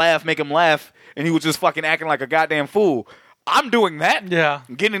 make him laugh, and he was just fucking acting like a goddamn fool. I'm doing that. Yeah.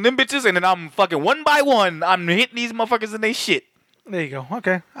 Getting them bitches, and then I'm fucking one by one, I'm hitting these motherfuckers in they shit. There you go.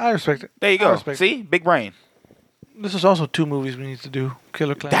 Okay. I respect it. There you go. See? Big brain. This is also 2 movies we need to do.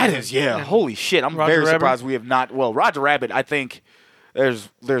 Killer Clowns. That is, yeah. Holy shit. I'm very surprised we have not. Well, Roger Rabbit, I think there's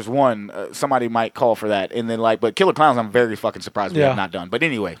one. Somebody might call for that. And then, but Killer Clowns, I'm very fucking surprised we have not done. But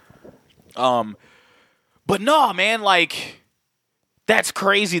anyway. But no, man, that's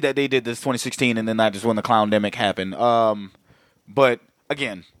crazy that they did this 2016 and then that just when the clown-demic happened. But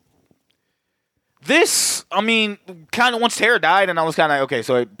again, this I mean, kind of once Tara died, and I was kind of okay.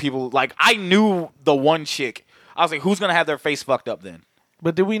 So people like I knew the one chick. I was like, who's gonna have their face fucked up then?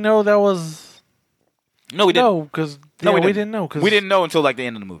 But did we know that was? No, we didn't. No, because we didn't know. We didn't know until like the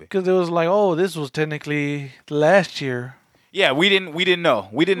end of the movie. Because it was like, oh, this was technically last year. Yeah, we didn't know.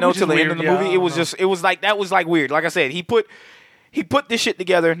 We didn't know until the end of the movie. It was just. It was like that was like weird. Like I said, he put this shit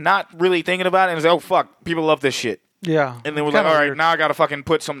together, not really thinking about it, and was like, oh fuck, people love this shit. Yeah. And then was like, all right, now I gotta fucking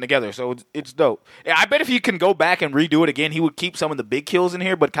put something together. So it's dope. Yeah, I bet if he can go back and redo it again, he would keep some of the big kills in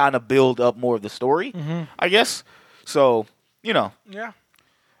here, but kind of build up more of the story, I guess. So, you know. Yeah.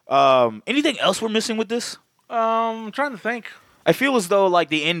 Anything else we're missing with this? I'm trying to think. I feel as though, like,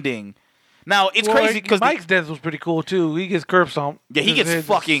 the ending. Now, it's crazy because Mike's death was pretty cool, too. He gets curb stomped. Yeah, he gets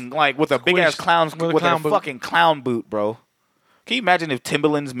fucking, like, with a big-ass clown, with a fucking clown boot, bro. Can you imagine if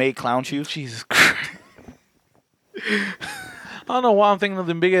Timberlands made clown shoes? Jesus Christ. I don't know why I'm thinking of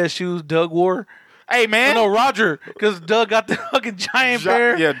them big ass shoes Doug wore. Hey man, no Roger, because Doug got the fucking giant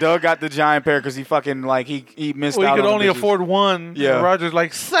pair. Yeah, Doug got the giant pair because he fucking like he missed out. Well, he could on only afford one. Yeah, and Roger's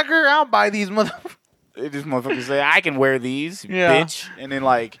like, sucker, I'll buy these motherfuckers. This motherfucker say, I can wear these, bitch. And then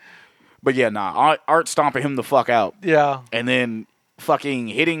like, but yeah, nah, Art stomping him the fuck out. Yeah, and then fucking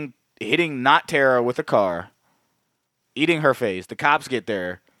hitting not Tara with a car, eating her face. The cops get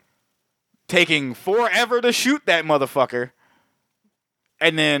there. Taking forever to shoot that motherfucker.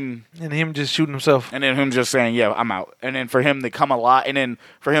 And then... And him just shooting himself. And then him just saying, yeah, I'm out. And then for him to come alive... And then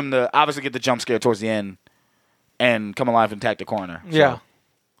for him to obviously get the jump scare towards the end. And come alive and attack the coroner. So, yeah.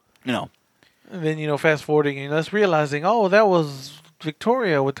 You know. And then, fast forwarding and us realizing, oh, that was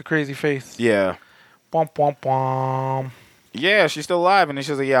Victoria with the crazy face. Yeah. Womp, womp, womp. Yeah, she's still alive. And then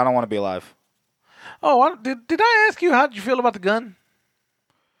she's like, yeah, I don't want to be alive. Oh, did I ask you how did you feel about the gun?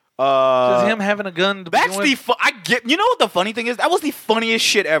 Just him having a gun. That's I get. You know what the funny thing is? That was the funniest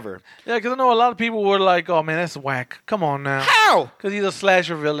shit ever. Yeah, because I know a lot of people were like, "Oh man, that's whack. Come on now." How? Because he's a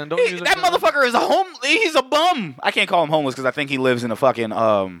slasher villain. Don't use that motherfucker is He's a bum. I can't call him homeless because I think he lives in a fucking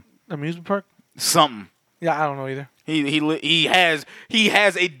amusement park. Something. Yeah, I don't know either. He has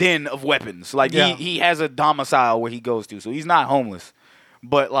a den of weapons. Like he has a domicile where he goes to, so he's not homeless.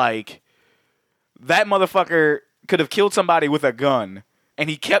 But like that motherfucker could have killed somebody with a gun. And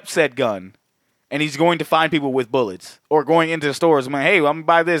he kept said gun, and he's going to find people with bullets, or going into the stores and like, hey, I'm gonna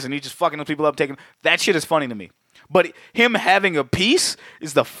buy this, and he's just fucking those people up, taking that shit is funny to me. But him having a piece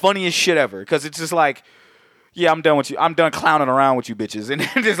is the funniest shit ever, because it's just like, yeah, I'm done with you. I'm done clowning around with you bitches, and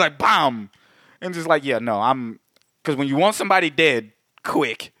then just like, bam, and just like, yeah, no, because when you want somebody dead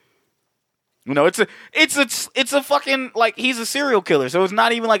quick, it's a fucking like he's a serial killer, so it's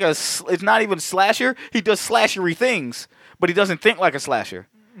not even like it's not even slasher. He does slashery things. But he doesn't think like a slasher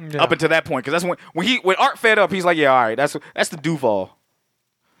up until that point. Because that's when Art fed up, he's like, yeah, all right, that's the Duval.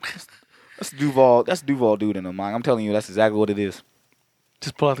 That's Duval dude in him. I'm telling you, that's exactly what it is.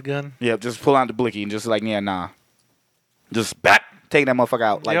 Just pull out the gun? Yeah, just pull out the blicky and just like, yeah, nah. Just take that motherfucker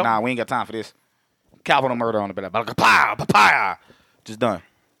out. Like, nah, we ain't got time for this. Capital murder on the bed. Papaya. Just done.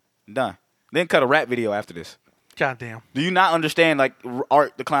 Then cut a rap video after this. Goddamn. Do you not understand, like,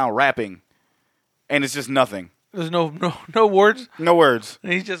 Art the Clown rapping? And it's just nothing. There's no words. No words.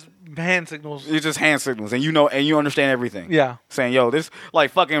 And he's just hand signals. It's just hand signals, and you understand everything. Yeah. Saying, yo, this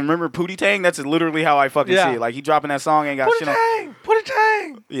like fucking remember Pootie Tang? That's literally how I fucking see it. Like he dropping that song, ain't got shit on. Pootie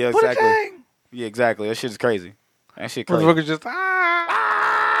Tang. Yeah, exactly. Yeah, exactly. That shit is crazy. That shit crazy. Motherfucker just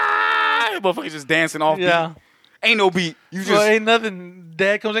motherfucker just dancing off beat. Ain't no beat. You just ain't nothing.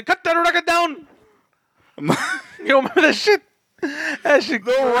 Dad comes in, cut that record down. You don't remember that shit? That shit.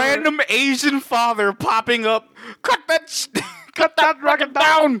 The random Asian father popping up. Cut that record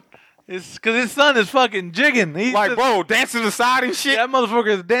down. It's because his son is fucking jigging. He's like, bro, dancing to the side and shit. That motherfucker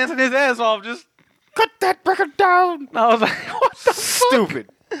is dancing his ass off. Just cut that record down. I was like, what the stupid.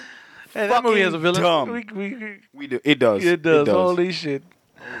 Hey, that movie has a villain. Dumb. We do. It does. It does. Holy shit.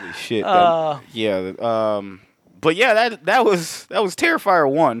 Holy shit. Yeah. But yeah, that was Terrifier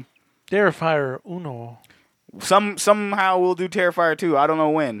 1. Terrifier Uno. Somehow we'll do Terrifier 2. I don't know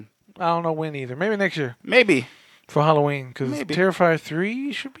when. I don't know when either. Maybe next year. Maybe. For Halloween. Because Terrifier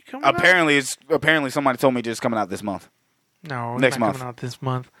 3 should be coming out. Apparently somebody told me it's coming out this month. No, next month. Coming out this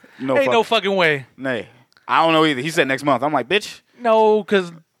month. No fucking way. Nay. I don't know either. He said next month. I'm like, bitch. No,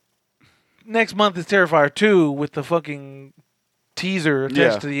 because next month is Terrifier 2 with the fucking teaser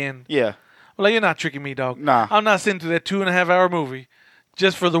attached to the end. Yeah. Well, you're not tricking me, dog. Nah. I'm not sitting through that 2.5-hour movie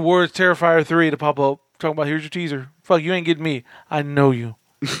just for the words Terrifier 3 to pop up. Talking about, here's your teaser. Fuck, you ain't getting me. I know you.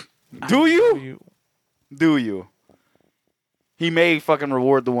 Do you? Do you? He may fucking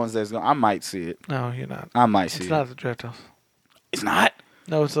reward the ones that's going. I might see it. No, you're not. I might see it. It's not at the draft house. It's not?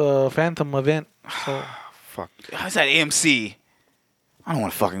 No, it's a Phantom event. So Fuck. How's that AMC? I don't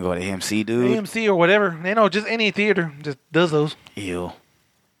want to fucking go to AMC, dude. AMC or whatever. You know, just any theater just does those. Ew.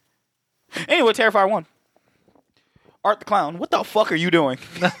 Anyway, Terrifier 1. Art the Clown, what the fuck are you doing?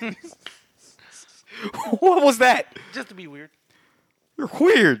 What was that? Just to be weird. You're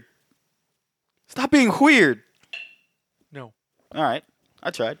weird. Stop being weird. No. All right. I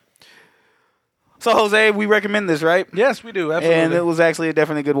tried. So, Jose, we recommend this, right? Yes, we do. Absolutely. And it was actually a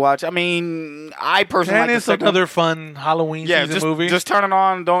definitely good watch. I mean, I personally and like it's the second another fun Halloween season movie. Just turn it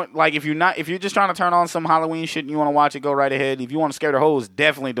on. Don't like if you're just trying to turn on some Halloween shit and you want to watch it, go right ahead. If you want to scare the hoes,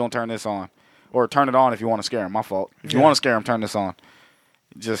 definitely don't turn this on. Or turn it on if you want to scare them. My fault. If you want to scare them, turn this on.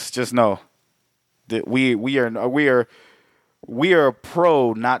 Just know that we are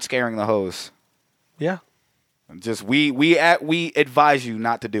pro not scaring the hoes. Yeah. Just we advise you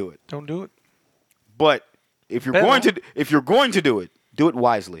not to do it. Don't do it. But if you're going to do it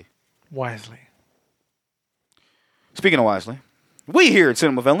wisely. Wisely. Speaking of wisely, we here at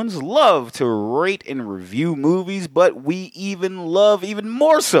Cinema Villains love to rate and review movies, but we love even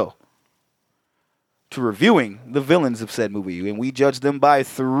more so to reviewing the villains of said movie, and we judge them by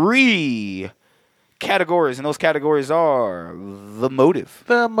 3 categories, and those categories are the motive,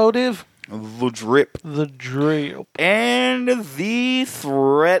 the drip, and the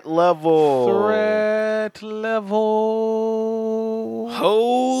threat level.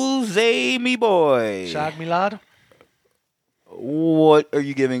 Jose, me boy. Shag me, lad. What are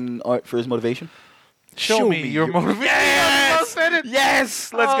you giving Art for his motivation? Show me your motivation. Yes!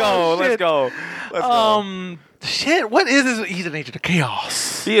 Yes! Let's go. Shit, what is this? He's an agent of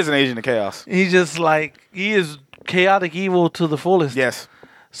chaos. He is an agent of chaos. He's just like, he is chaotic evil to the fullest. Yes.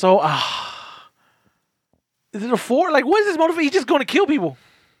 So, is it a 4? Like, what is his motivation? He's just going to kill people.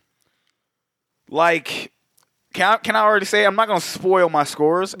 Like, can I already say, I'm not going to spoil my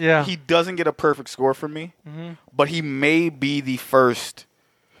scores. Yeah. He doesn't get a perfect score from me, but he may be the first,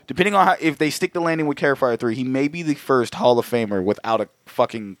 depending on if they stick the landing with Terrifier 3, he may be the first Hall of Famer without a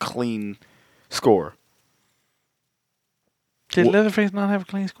fucking clean score. Did Leatherface not have a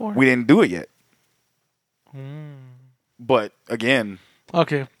clean score? We didn't do it yet. But, again.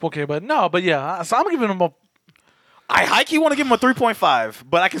 Okay, but yeah. So I'm giving him a... I hike you want to give him a 3.5,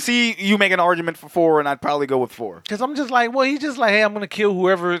 but I can see you make an argument for 4, and I'd probably go with 4. Because I'm just like, well, he's just like, hey, I'm going to kill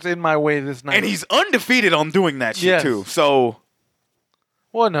whoever is in my way this night. And he's undefeated on doing that shit, too. So...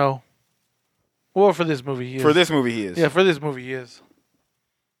 Well, no. Well, for this movie, he is. For this movie, he is. Yeah, for this movie, he is.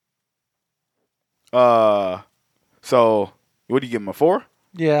 So, what do you give him, a 4?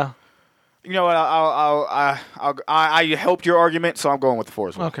 Yeah. You know what? I helped your argument, so I'm going with the 4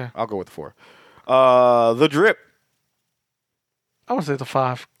 as well. Okay. I'll go with the 4. The drip. I would say it's a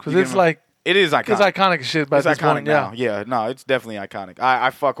 5 because it's like it is iconic. It's iconic as shit. By it's this iconic point, now. Yeah, no, it's definitely iconic. I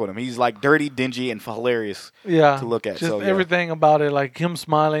fuck with him. He's like dirty, dingy, and hilarious. Yeah, to look at. Just so, everything about it, like him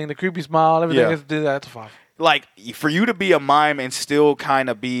smiling, the creepy smile, everything. Has to do that. It's a 5. Like for you to be a mime and still kind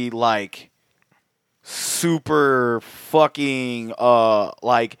of be like super fucking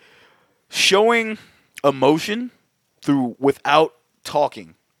like showing emotion through without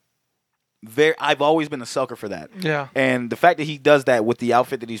talking. I've always been a sucker for that. Yeah. And the fact that he does that with the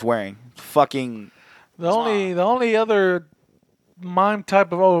outfit that he's wearing, fucking. The only other mime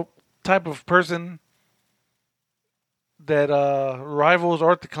type of person that rivals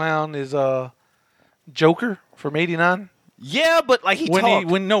Art the Clown is Joker from '89. Yeah, but like talked.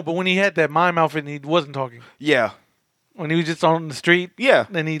 When he had that mime outfit and he wasn't talking. Yeah. When he was just on the street,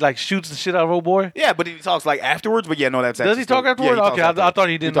 then he like shoots the shit out of old boy. Yeah, but he talks like afterwards. But yeah, no, that's does he talk afterwards? Yeah, okay, I thought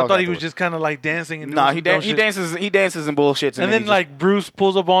he didn't. I thought he was just kind of like dancing and he dances and bullshits. And then like Bruce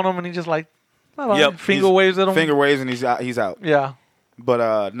pulls up on him and he just like finger waves at him. Finger waves and he's out. Yeah,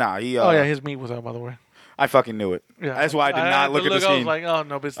 but he. His meat was out, by the way. I fucking knew it. Yeah, that's why I did not look at the scene. I was like, oh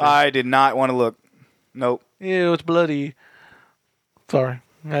no, but I did not want to look. Nope. Ew, it's bloody. Sorry,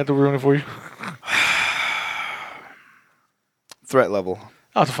 I had to ruin it for you. Threat level.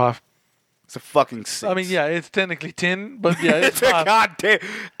 Oh, it's a 5. It's a fucking 6. I mean, yeah, it's technically 10, but yeah, it's a goddamn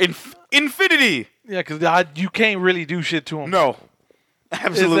infinity. Yeah, because you can't really do shit to him. No,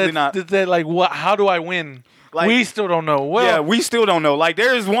 absolutely not. Is that like what? How do I win? Like, we still don't know. Well, yeah, we still don't know. Like,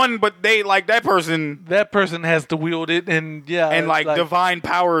 there's one, but they like that person. That person has to wield it, and like divine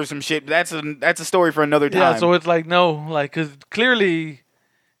power or some shit. That's a story for another time. Yeah, so it's like no, like because clearly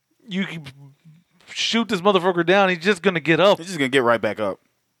you can shoot this motherfucker down, he's just gonna get up. He's just gonna get right back up.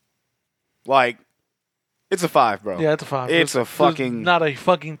 Like, it's a 5, bro. Yeah, it's a 5. It's a fucking not a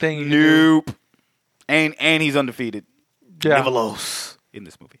fucking thing. Nope. And he's undefeated. Yeah, Nivelos in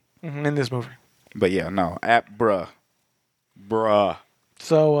this movie. In this movie. But yeah, no, bruh.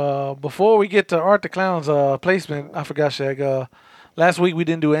 So before we get to Art the Clown's placement, I forgot, Shag. Last week we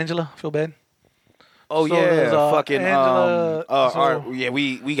didn't do Angela. Feel bad. Oh So yeah, there's, fucking Angela,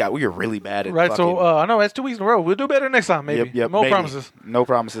 we were really bad at right. fucking, So I know that's 2 weeks in a row. We'll do better next time, maybe. Yep, No maybe. promises. No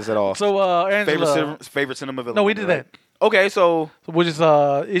promises at all. So Angela. Favorite cinema villain. No, we did right? that. Okay, so Which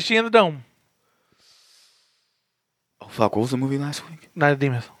is she in the dome? oh fuck, what was the movie last week? Night of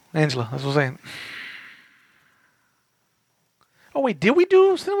Demons. Angela. That's what I'm saying. Oh wait, did we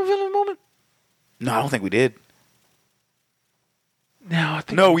do cinema villain moment? No, I don't think we did. No, I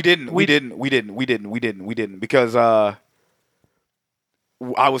think No, we didn't. We didn't because I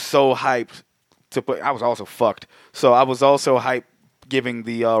was so hyped to put. I was also fucked. So I was also hyped giving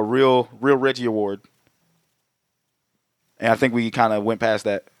the real Reggie Award, and I think we kind of went past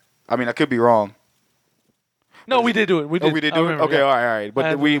that. I mean, I could be wrong. No, we did do it. We did. Oh, we did do it. Okay, yeah. all right.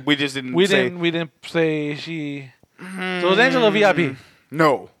 But we just didn't. We say, didn't. We didn't say she. So is Angela VIP?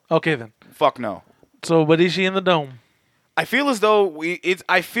 No. Okay then. Fuck no. So, but is she in the dome? I feel as though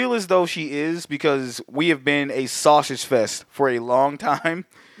I feel as though she is because we have been a sausage fest for a long time.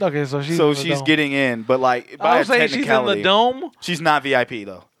 Okay, so she's dome. Getting in, but like by I a would say she's in the technicality, dome, she's not VIP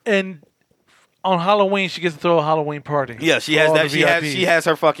though. and on Halloween she gets to throw a Halloween party. Yeah, she for has all that. the She has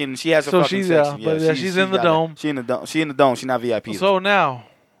her fucking. She has her So fucking she's section. but she's in the got dome. it. She in the dome. She in the dome. She's not VIP. So now,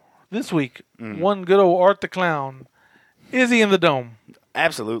 this week, one good old Art the Clown, is he in the dome?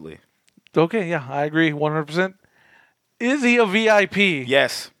 Absolutely. Okay, yeah, I agree 100%. Is he a VIP?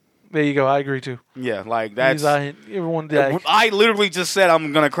 Yes. There you go. I agree too. Yeah. Like that's. Everyone like, I literally just said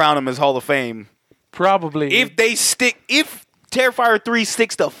I'm gonna crown him as Hall of Fame. probably. If Terrifier 3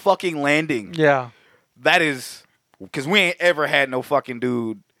 sticks to fucking landing, Yeah. that is because we ain't ever had no fucking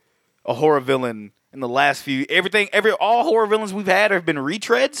dude, a horror villain in the last few. All horror villains we've had have been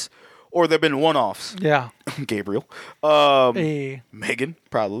retreads or they've been one-offs. Yeah. Gabriel, Hey, Megan,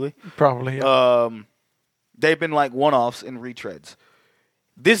 probably. probably. Yeah. They've been like one-offs and retreads.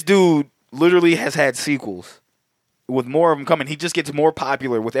 This dude literally has had sequels with more of them coming. He just gets more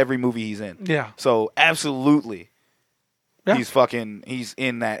popular with every movie he's in. Yeah. So absolutely. Yeah. He's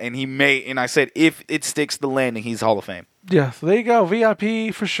in that. And I said, if it sticks the landing, he's Hall of Fame. Yeah, so there you go.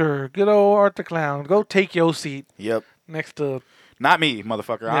 VIP for sure. Good old Art the Clown. Go take your seat Yep. next to. Not me,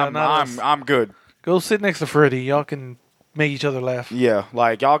 motherfucker. Yeah, not us. I'm good. Go sit next to Freddy. Y'all can make each other laugh. Yeah,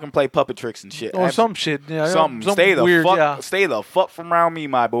 like y'all can play puppet tricks and shit. Or some shit. Yeah, Something. some Stay the weird, fuck. Yeah. Stay the fuck from around me,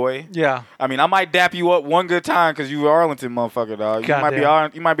 my boy. Yeah. I mean, I might dap you up one good time because you Arlington motherfucker, dog.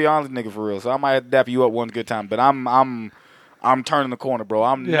 You might be Arlington nigga for real. So I might dap you up one good time. But I'm turning the corner, bro.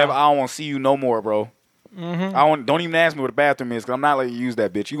 I don't want to see you no more, bro. Mm-hmm. Don't even ask me where the bathroom is because I'm not letting you use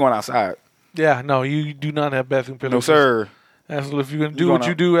that bitch. You going outside? Yeah, no, you do not have bathroom pillows. No, sir. Absolutely. If you're going to do what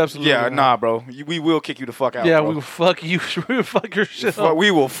you do, absolutely. Yeah, not. nah, bro. We will kick you the fuck out, Yeah, bro. we will fuck you. We will fuck your shit up.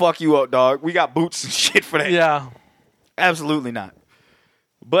 We will fuck you up, dog. We got boots and shit for that. Yeah. Absolutely not.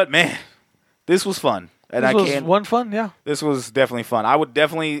 But, man, this was fun. And This was one fun, yeah. This was definitely fun. I would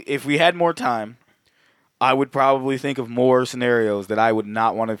definitely, if we had more time, I would probably think of more scenarios that I would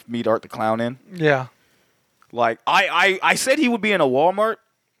not want to meet Art the Clown in. Yeah. Like, I said he would be in a Walmart,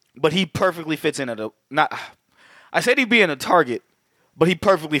 but he perfectly fits in I said he'd be in a Target, but he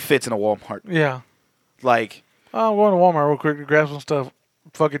perfectly fits in a Walmart. Yeah. Like, I'm going to Walmart real quick to grab some stuff.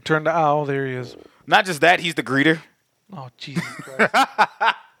 Fucking turn the aisle. There he is. not just that, he's the greeter. Oh, Jesus Christ.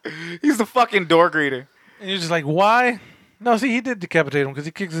 He's the fucking door greeter. And you're just like, why? No, see, he did decapitate him because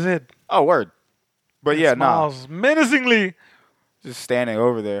he kicks his head. Oh, word. But yeah, smiles menacingly. just standing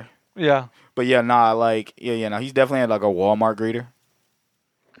over there. Yeah. But yeah, he's definitely like a Walmart greeter.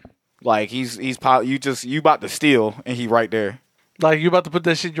 Like you about to steal and he right there. Like you about to put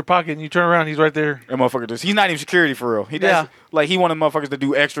that shit in your pocket and you turn around, he's right there. That motherfucker he's not even security for real. Like he one of the motherfuckers to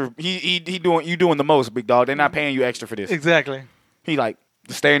do extra. He doing the most, big dog. They're not paying you extra for this. Exactly. He like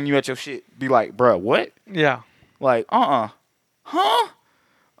staring you at your shit. Be like, bruh, what? Yeah. Like, huh?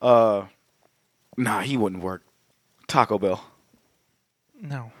 Nah, he wouldn't work. Taco Bell.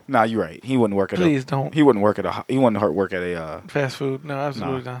 No. Nah, you're right. He wouldn't work at Please don't. He wouldn't work at a Fast food. No,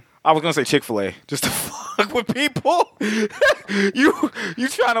 absolutely not. I was gonna say Chick-fil-A just to fuck with people. you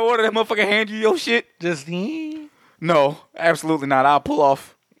trying to order that motherfucker hand you your shit? Just No, absolutely not. I'll pull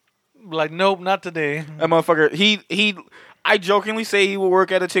off. like, nope, not today. That motherfucker. I jokingly say he will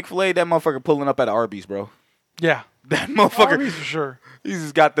work at a Chick-fil-A. That motherfucker pulling up at Arby's, bro. Yeah. That motherfucker. Arby's for sure. He's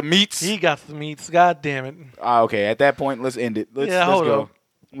just got the meats. He got the meats. God damn it. Okay, at that point, let's end it. Let's hold go. on.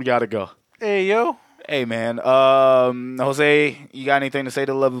 We gotta go. Hey, yo. Hey, man. Jose, you got anything to say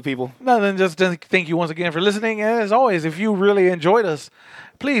to the lovely people? Nothing, just thank you once again for listening. And as always, if you really enjoyed us,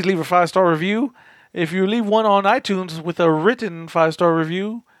 please leave a 5-star review. If you leave one on iTunes with a written 5-star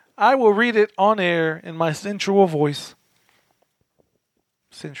review, I will read it on air in my sensual voice.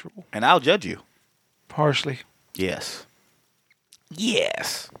 Sensual. And I'll judge you. Harshly. Yes.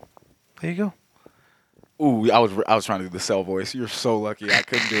 Yes. There you go. Ooh, I was trying to do the cell voice. You're so lucky. I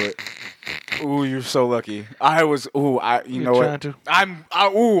couldn't do it. Ooh, you're so lucky. You know trying what? to.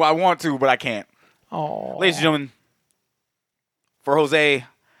 I want to, but I can't. Oh. Ladies and gentlemen, for Jose,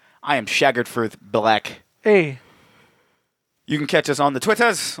 I am Shaggertford Black. Hey. You can catch us on the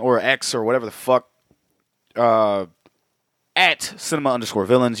Twitters or X or whatever the fuck. At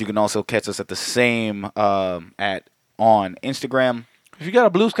cinema_villains. You can also catch us at the same on Instagram. If you got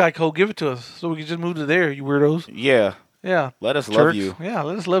a Blue Sky code, give it to us so we can just move to there, you weirdos. Yeah. Yeah. Let us love you. Yeah,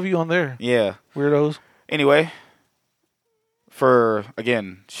 let us love you on there. Yeah. Weirdos. Anyway, for,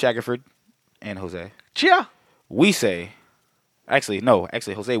 again, Shaggerford and Jose. Chia. We say, actually,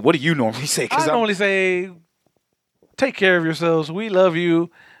 Jose, what do you normally say? I normally say, take care of yourselves. We love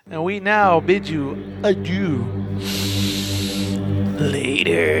you. And we now bid you adieu.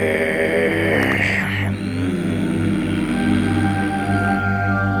 Later.